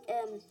got like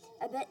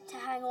a bit to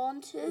hang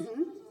on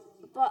to.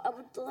 But I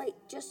would like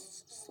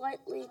just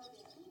slightly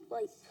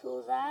like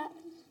pull that,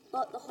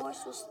 but the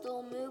horse will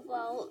still move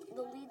while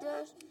the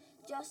leader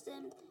just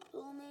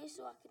pull me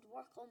so I could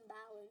work on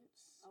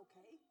balance.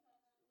 Okay.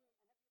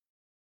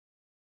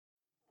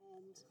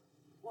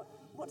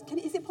 And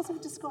is it possible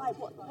to describe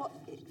what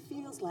it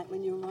feels like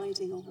when you're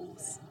riding a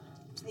horse?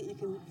 Do you think you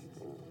can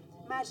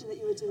imagine that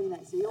you were doing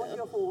that? So you're on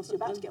your horse, you're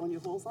about to get on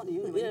your horse, aren't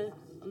you? Yeah,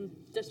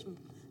 just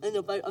in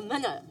about a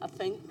minute, I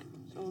think.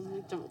 So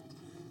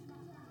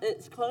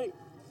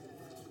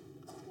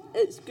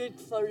it's good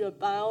for your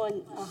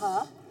balance.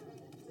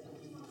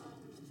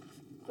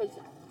 Because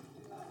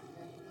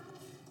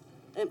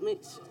it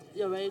makes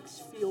your legs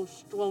feel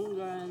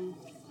stronger and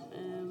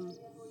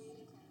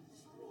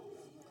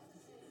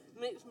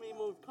makes me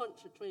more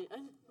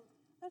concentrating.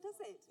 Oh, does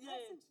it? Yeah.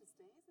 That's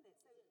interesting, isn't it?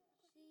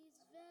 She's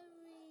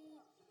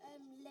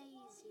very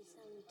lazy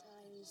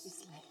sometimes. She's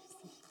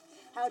lazy.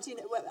 How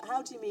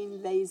do you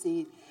mean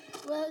lazy?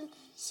 Well,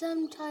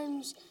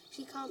 sometimes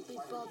she can't be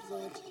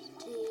bothered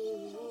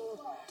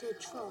to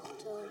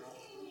trot.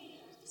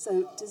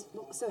 So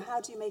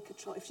how do you make her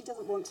trot if she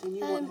doesn't want to and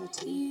you want her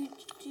to? You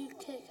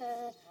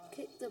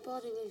kick the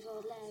body with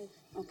your leg.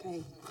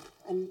 Okay,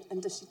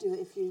 and does she do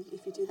it if you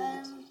do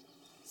that?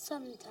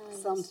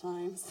 Sometimes.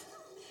 Sometimes.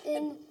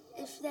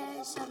 If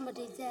there's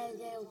somebody there,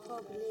 they'll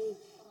probably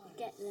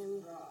get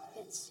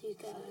Sue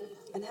going.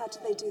 And how do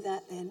they do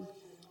that then?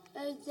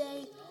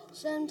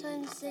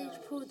 Sometimes they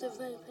pull the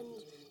rope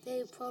and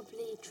they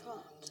probably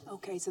trot.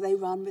 Okay, so they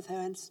run with her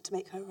and to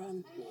make her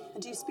run. Yeah.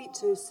 And do you speak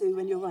to Sue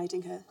when you're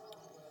riding her?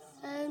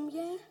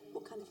 Yeah.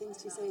 What kind of things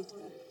do you say to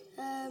her?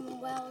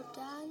 Well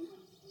done.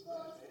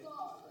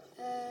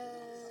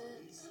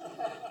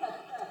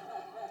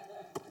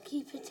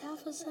 Keep it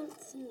up or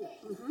something.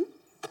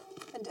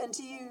 And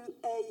do you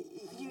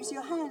use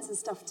your hands and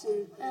stuff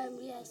too?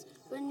 Yes.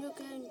 When you're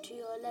going to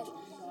your left,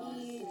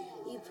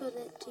 you pull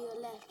it to your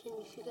left, and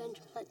if you're going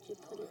to right, you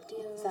pull it to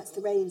your right. So that's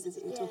the reins, is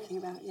it you're talking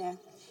about? Yeah.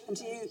 And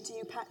do you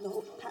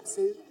pat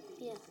Sue?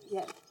 Yeah.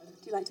 Yeah.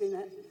 Do you like doing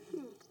that?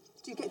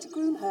 Do you get to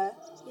groom her?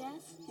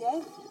 Yes.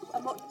 Yeah.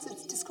 And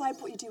describe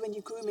what you do when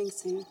you're grooming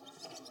Sue.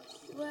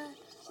 Well,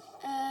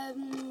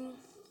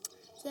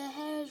 the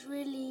hair is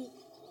really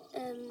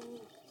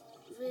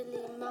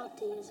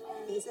muddy as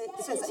well. Is it?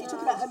 So you're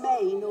talking about her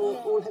mane or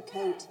all her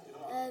coat?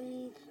 The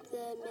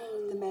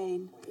mane. The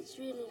mane. It's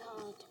really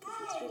hard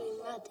because it's really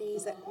muddy.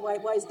 Is that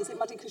why? Is it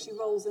muddy because she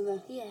rolls in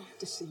the? Yeah.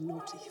 Does she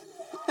naughty?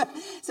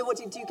 So what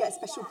do you get? A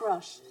special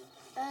brush?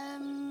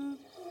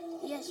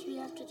 Yes, we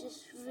have to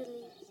just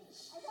really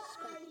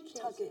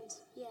it.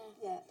 Yeah.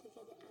 Yeah. To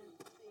get it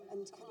out.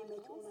 And can you make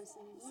it all nice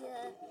and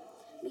Yeah,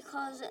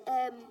 because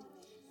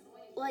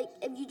like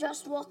if you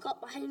just walk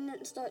up behind it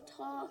and start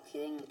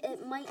talking,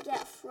 it might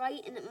get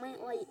fright and it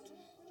might like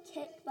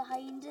kick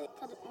behind it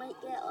because it might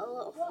get a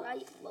little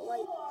fright, but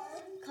like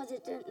because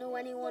it didn't know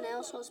anyone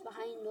else was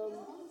behind them.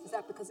 Is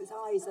that because its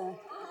eyes are, you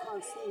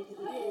can't see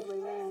all the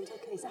way around?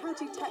 Okay, so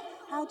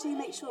how do you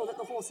make sure that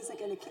the horse isn't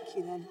going to kick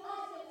you then?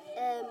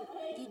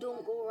 You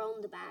don't go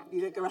around the back.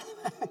 You don't go around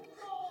the back.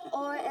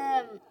 Or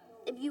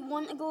if you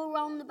want to go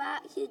around the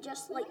back, you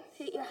just like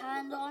put your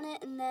hand on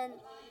it and then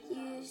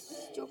you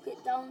stroke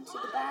it down to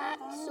the back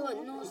so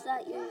it knows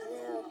that you're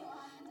there.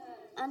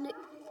 And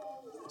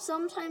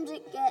sometimes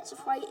it gets a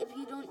fright if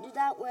you don't do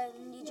that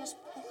when you just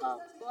pick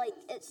up like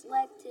its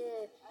leg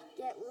to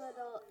get rid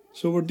of.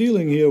 So we're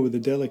dealing here with the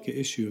delicate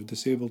issue of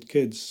disabled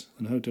kids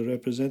and how to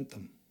represent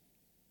them.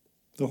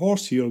 The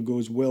horse here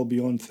goes well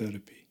beyond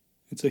therapy.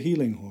 It's a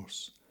healing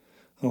horse.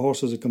 A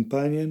horse as a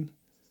companion,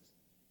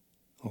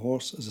 a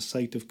horse as a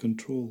site of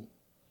control,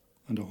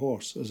 and a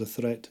horse as a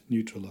threat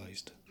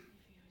neutralised.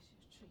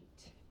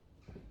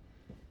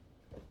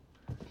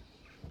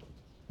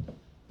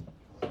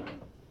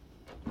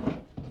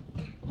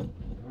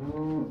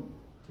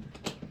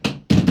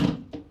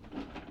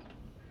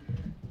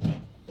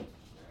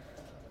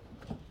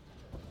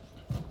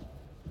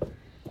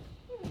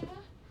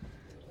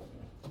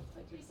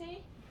 What do we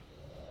say?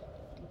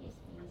 Yes,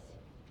 please.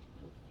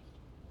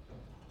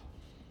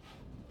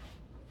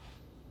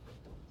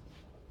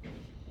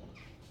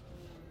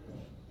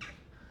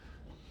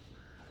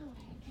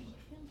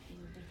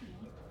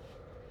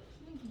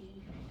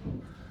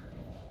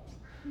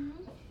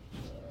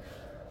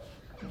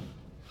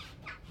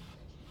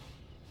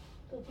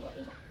 Good boy.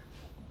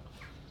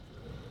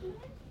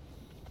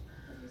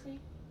 What do you say?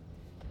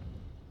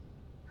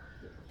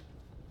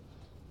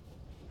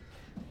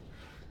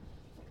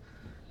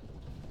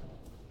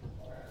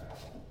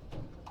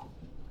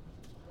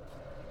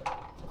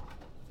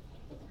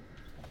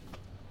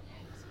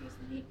 Excuse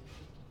me.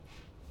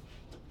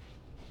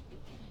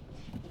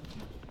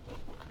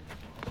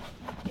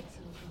 It's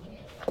all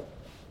going.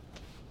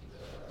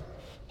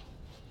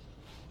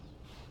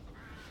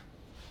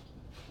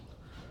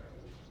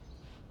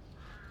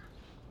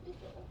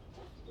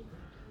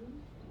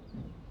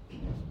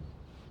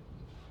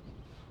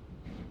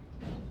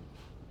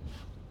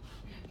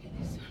 Okay,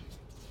 this one.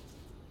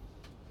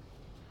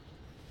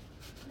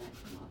 That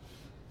come off.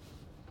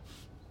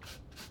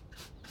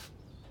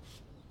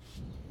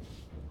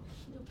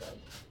 Good boy.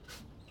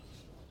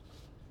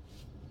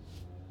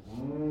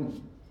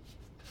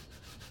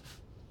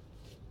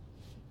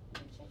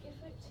 Check your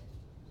foot.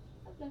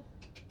 Up there.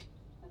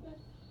 Up there.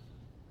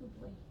 Good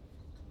boy.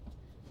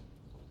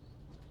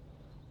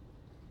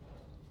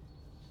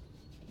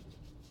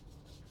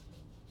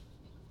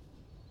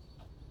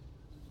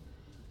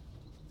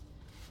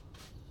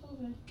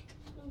 Over.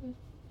 Over.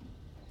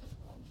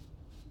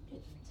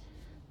 Good.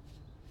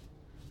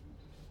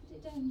 Put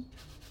it down.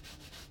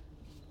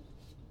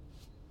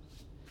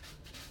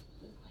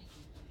 Good boy.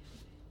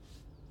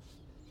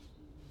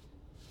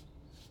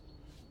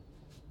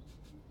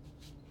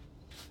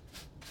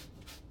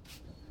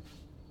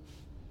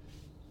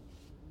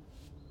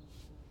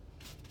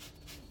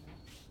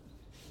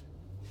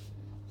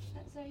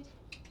 That side.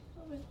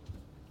 Over.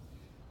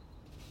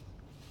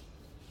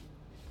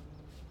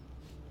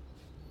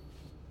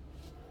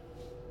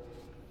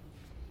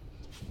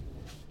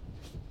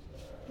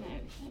 Now,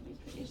 let me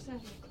put your saddle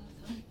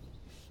cloth on.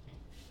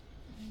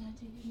 And then I'll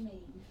do your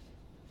mane.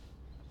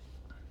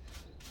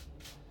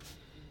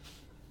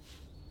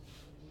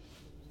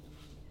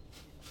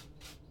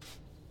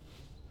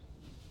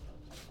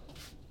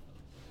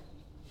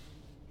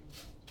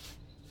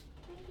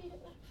 Maybe the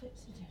back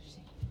foot's so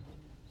dirty.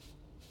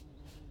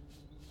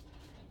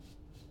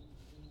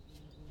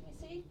 Let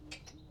me see.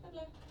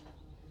 Hello.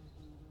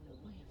 Good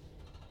boy.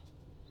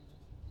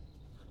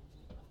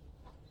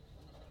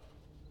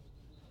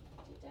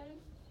 Sit down.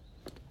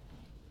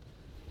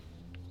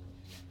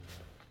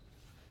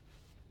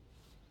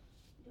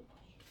 Good boy.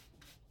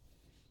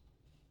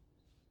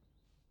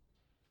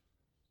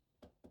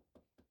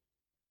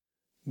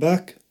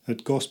 Back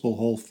at Gospel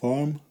Hall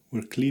Farm,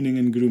 we're cleaning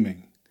and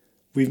grooming.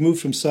 We've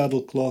moved from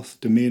saddlecloth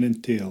to mane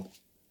and tail.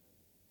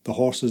 The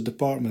horse's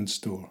department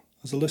store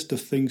has a list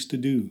of things to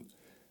do,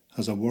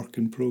 has a work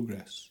in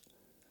progress.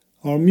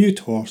 Our mute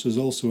horse is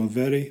also a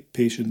very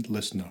patient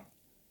listener,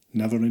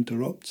 never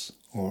interrupts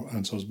or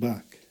answers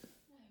back.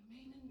 Now,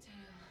 mane and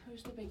tail.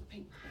 Where's the big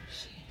pink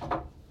brush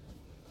here?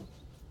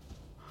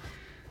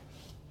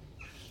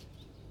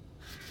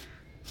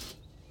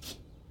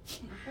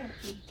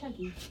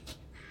 Tuggy.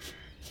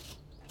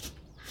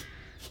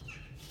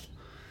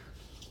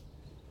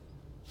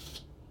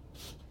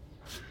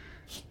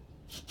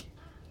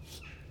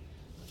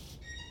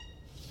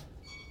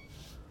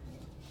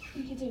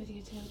 What do you do with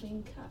your tail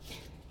being cut?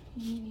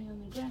 You're nearly on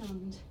the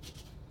ground.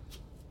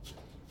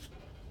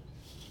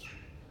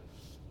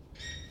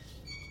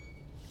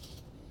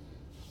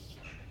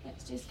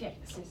 Let's just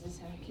get the scissors,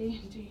 Herky,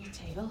 and do your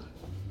tail.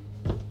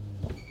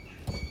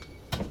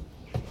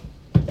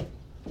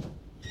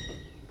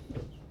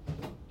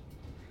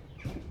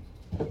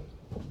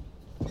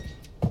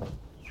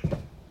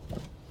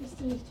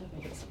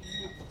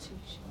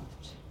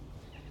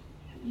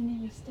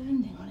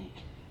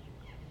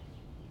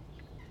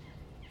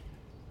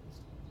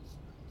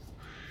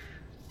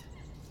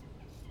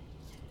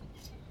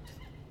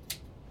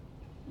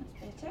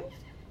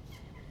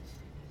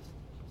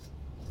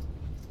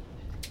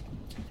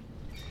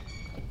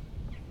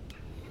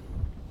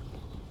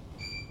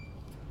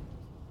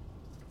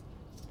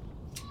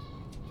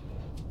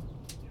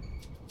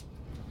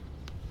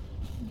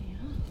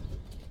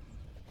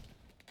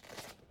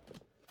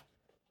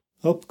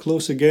 Up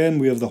close again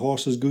we have the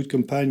horse's good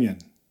companion,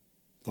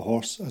 the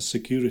horse as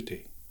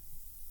security.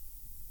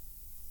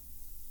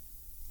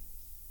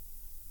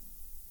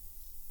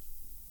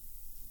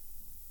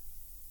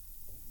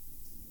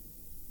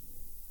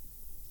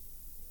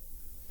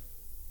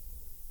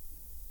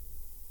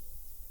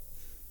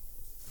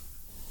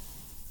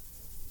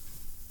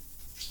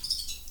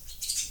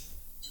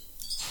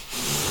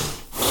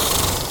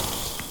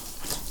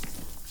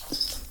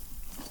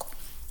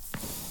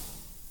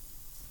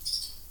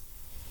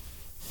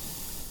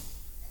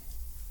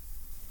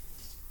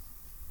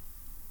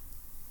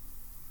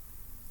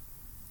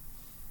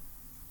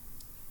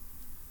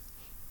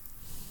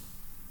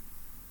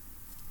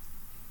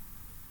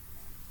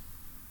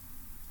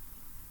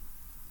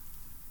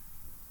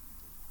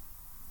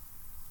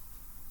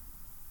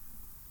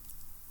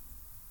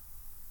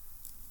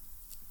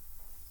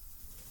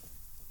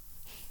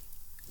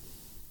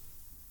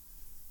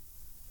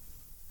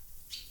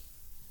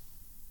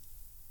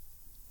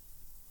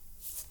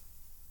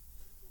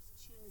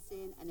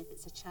 In, and if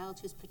it's a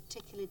child who's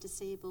particularly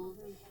disabled,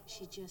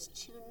 she just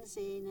tunes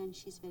in and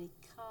she's very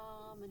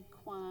calm and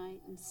quiet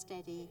and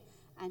steady,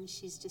 and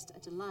she's just a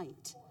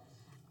delight.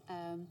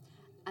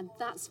 And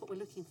that's what we're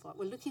looking for.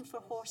 We're looking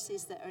for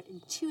horses that are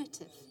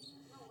intuitive,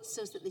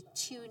 so that they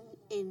tune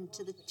in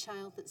to the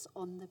child that's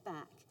on the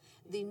back.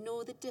 They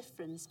know the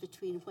difference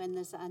between when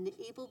there's an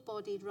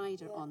able-bodied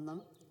rider on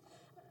them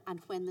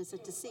and when there's a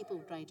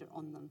disabled rider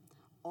on them,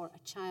 or a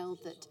child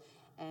that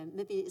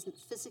maybe isn't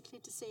physically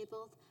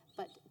disabled,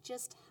 but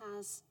just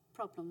has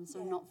problems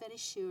or not very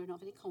sure,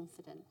 not very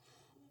confident.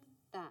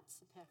 That's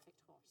the perfect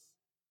horse.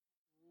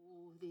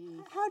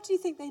 How do you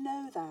think they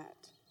know that?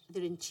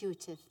 They're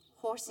intuitive.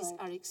 Horses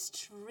are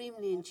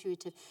extremely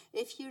intuitive.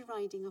 If you're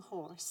riding a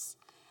horse,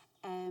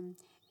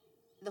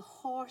 the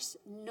horse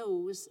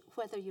knows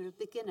whether you're a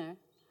beginner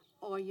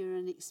or you're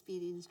an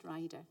experienced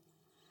rider.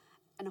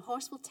 And a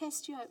horse will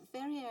test you out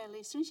very early.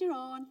 As soon as you're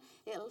on,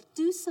 it'll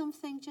do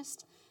something,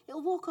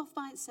 it'll walk off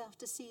by itself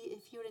to see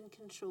if you're in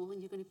control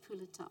and you're going to pull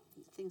it up,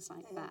 things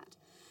like that.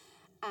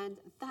 And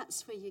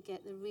that's where you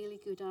get the really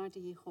good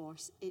RDA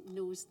horse. It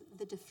knows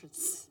the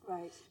difference.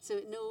 Right. So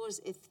it knows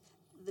if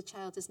the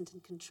child isn't in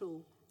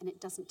control, and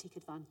it doesn't take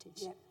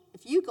advantage. Yep.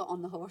 If you got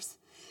on the horse,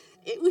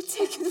 it would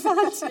take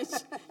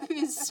advantage.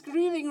 It was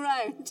screaming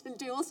around and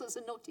doing all sorts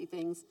of naughty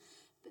things.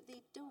 But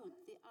they don't.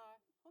 They are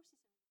horses.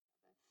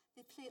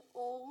 They play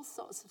all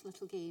sorts of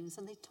little games,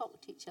 and they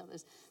talk to each other.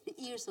 The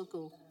ears will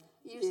go.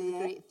 Ears are a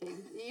great thing.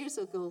 The ears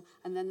will go,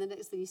 and then the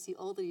next thing you see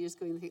all the ears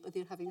going,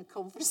 they're having a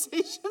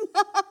conversation.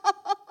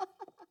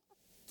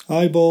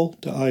 Eyeball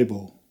to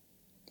eyeball.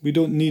 We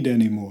don't need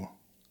any more.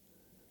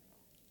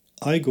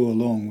 I go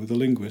along with the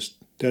linguist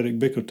Derek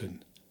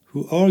Bickerton,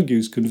 who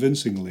argues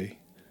convincingly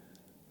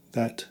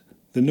that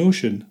the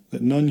notion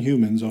that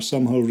non-humans are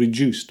somehow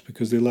reduced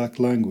because they lack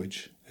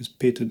language is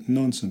patent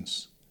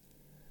nonsense.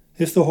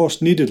 If the horse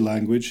needed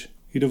language,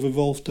 he'd have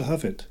evolved to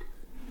have it.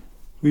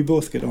 We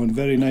both get on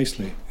very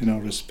nicely in our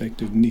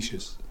respective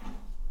niches.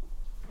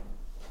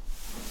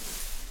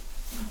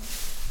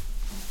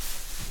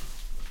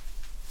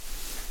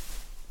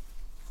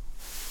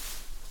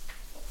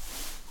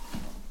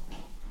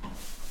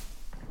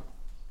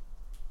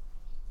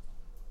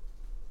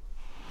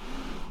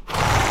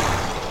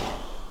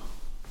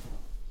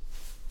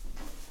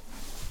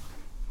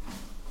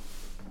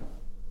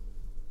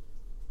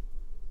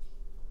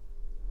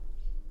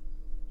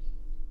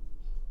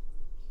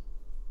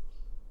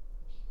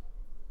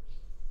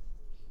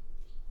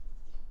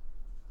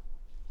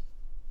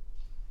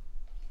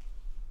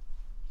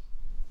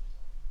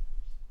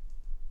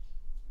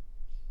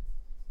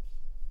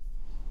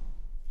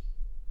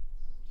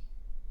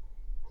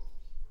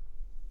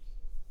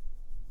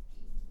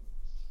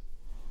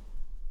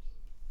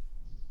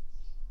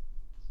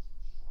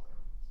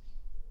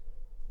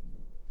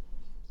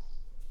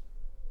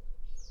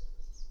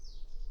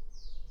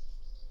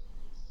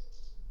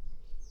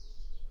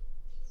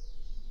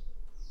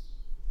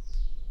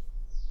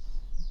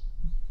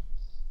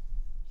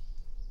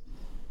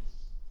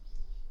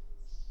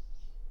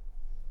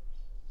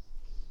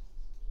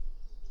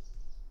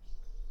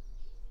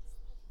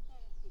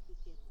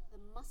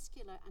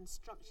 Muscular and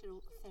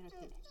structural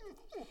therapy.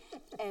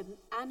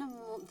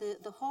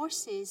 The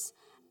horses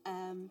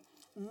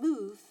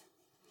move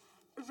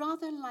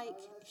rather like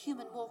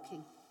human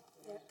walking,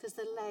 because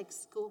the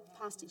legs go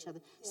past each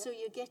other. So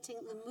you're getting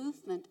the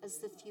movement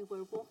as if you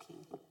were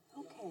walking.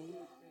 Okay.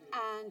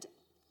 And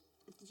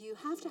you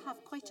have to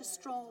have quite a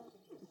strong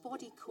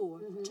body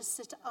core to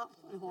sit up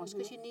on a horse,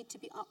 because you need to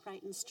be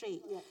upright and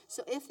straight.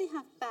 So if they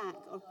have back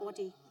or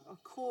body or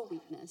core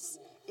weakness,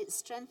 it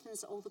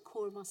strengthens all the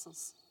core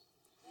muscles.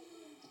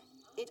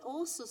 It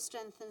also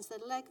strengthens the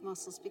leg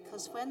muscles,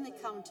 because when they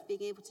come to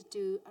being able to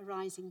do a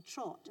rising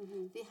trot,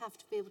 they have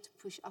to be able to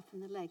push up in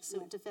the legs, so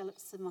it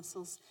develops the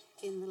muscles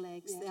in the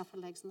legs, the upper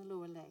legs and the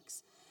lower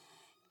legs.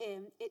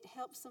 It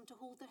helps them to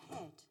hold their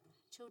head.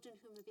 Children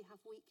who maybe have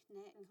weak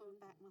neck or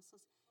back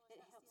muscles, it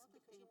helps them to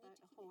think about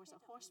a horse.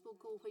 A horse will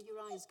go where your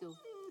eyes go.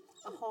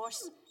 A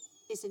horse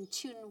is in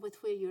tune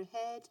with where your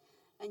head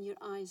and your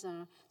eyes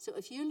are. So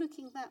if you're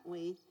looking that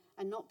way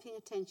and not paying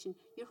attention,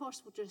 your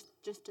horse will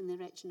drift in the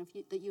direction of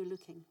you, that you're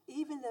looking.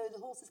 Even though the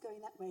horse is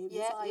going that way, with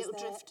yeah, its eyes it'll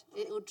there, drift.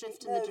 It'll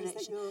drift it in the knows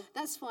direction. that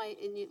That's why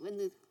in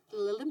the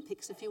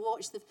Olympics, if you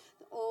watch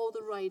all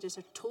the riders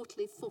are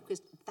totally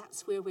focused.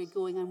 That's where we're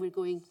going, and we're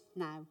going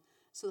now.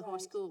 So the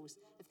horse goes.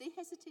 If they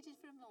hesitated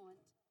for a moment,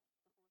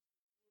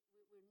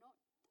 we're not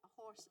a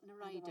horse and a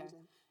rider.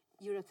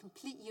 You're a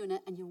complete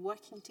unit, and you're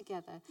working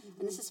together. Mm-hmm.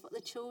 And this is what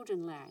the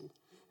children learn,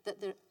 that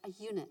they're a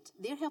unit.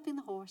 They're helping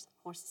the horse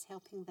is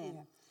helping them.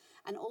 Yeah.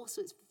 And also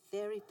it's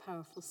very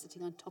powerful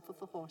sitting on top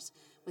of a horse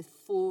with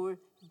 4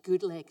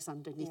 good legs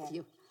underneath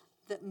you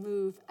that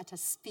move at a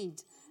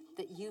speed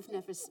that you've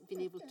never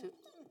been able to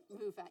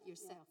move at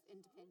yourself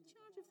independently. In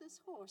charge of this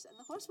horse, and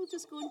the horse will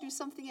just go and do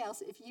something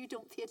else if you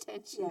don't pay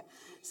attention. Yeah.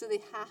 So they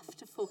have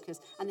to focus,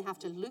 and they have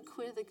to look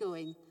where they're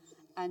going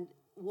and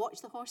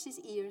watch the horse's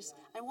ears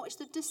and watch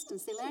the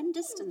distance. They learn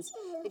distance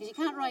because you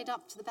can't ride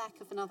up to the back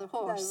of another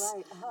horse. No,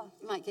 right. Uh-huh.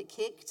 You might get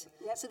kicked.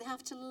 Yep. So they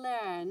have to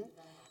learn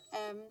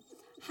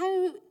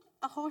how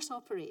a horse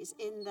operates,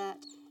 in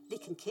that they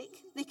can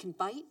kick, they can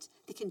bite,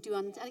 they can do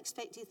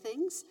unexpected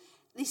things,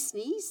 they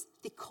sneeze,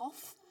 they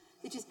cough,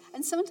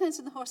 and sometimes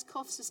when the horse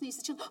coughs or sneezes,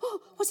 the children, oh,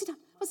 what's it done?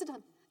 What's it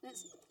done? And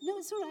no,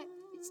 it's all right.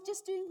 It's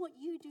just doing what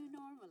you do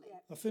normally.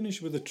 I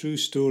finish with a true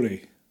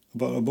story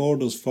about a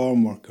Borders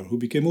farm worker who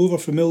became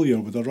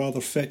over-familiar with a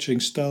rather fetching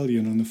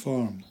stallion on the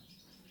farm.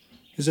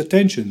 His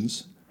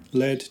attentions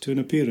led to an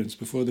appearance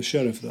before the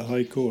sheriff at the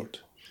High Court.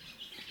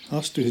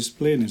 Asked to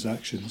explain his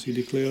actions, he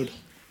declared,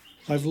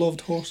 "I've loved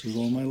horses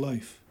all my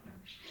life."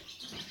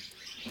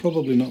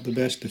 Probably not the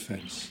best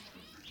defence.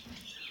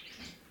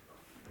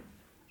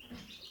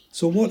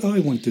 So what I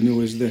want to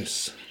know is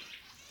this.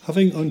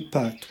 Having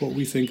unpacked what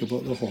we think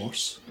about the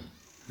horse,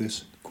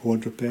 this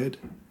quadruped,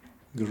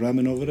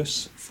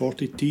 graminivorous,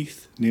 40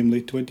 teeth,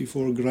 namely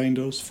 24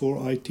 grinders,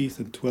 4 eye teeth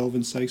and 12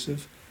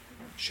 incisive,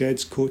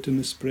 sheds coat in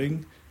the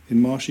spring,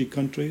 in marshy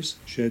countries,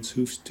 sheds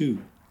hoofs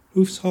too.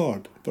 Hoofs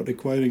hard, but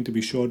requiring to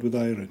be shod with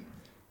iron,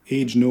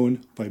 age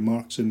known by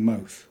marks in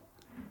mouth.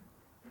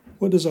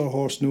 What does our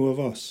horse know of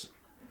us?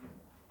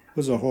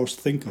 What does our horse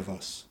think of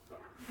us?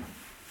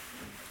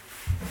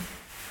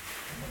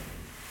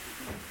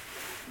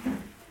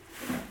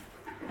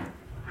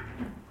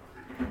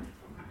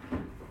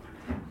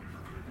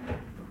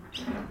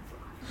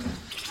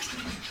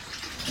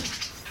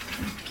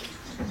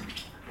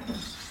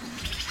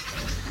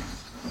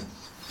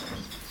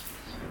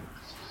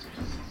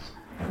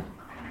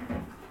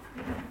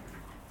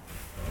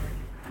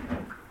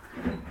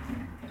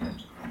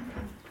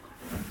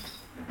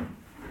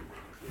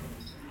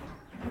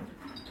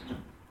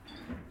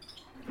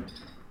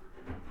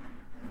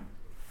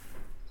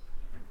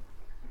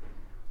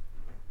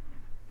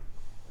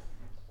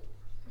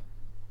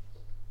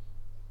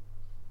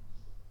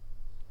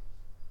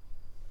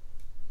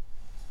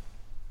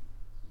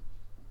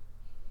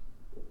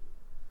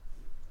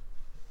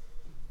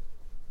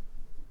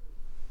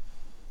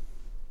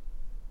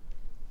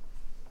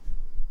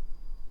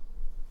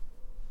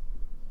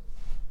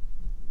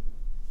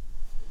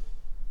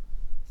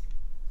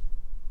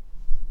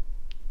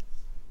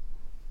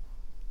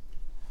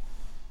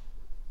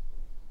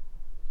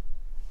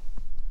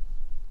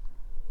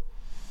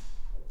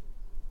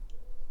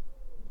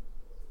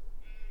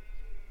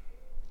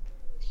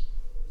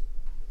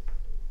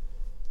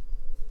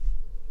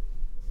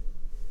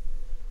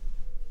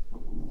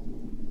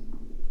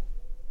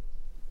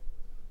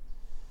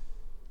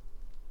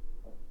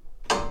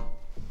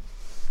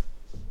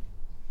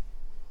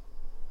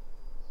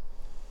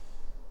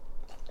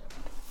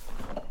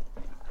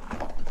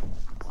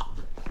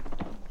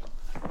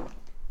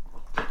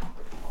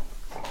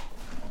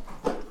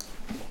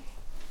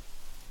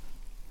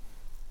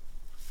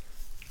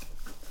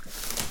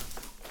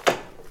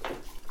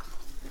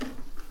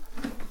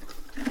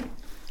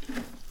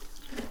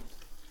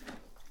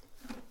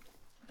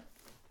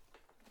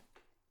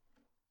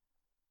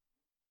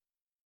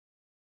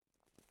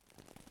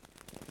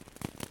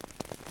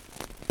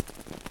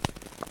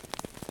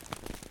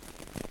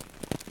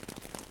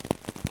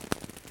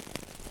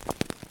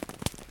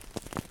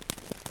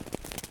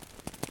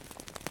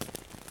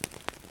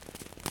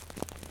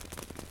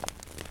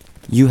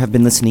 You have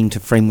been listening to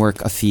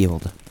Framework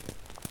Afield.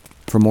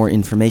 For more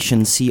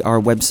information, see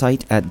our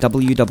website at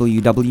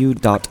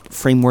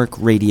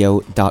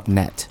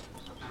www.frameworkradio.net.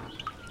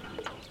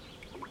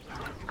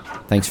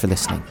 Thanks for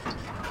listening.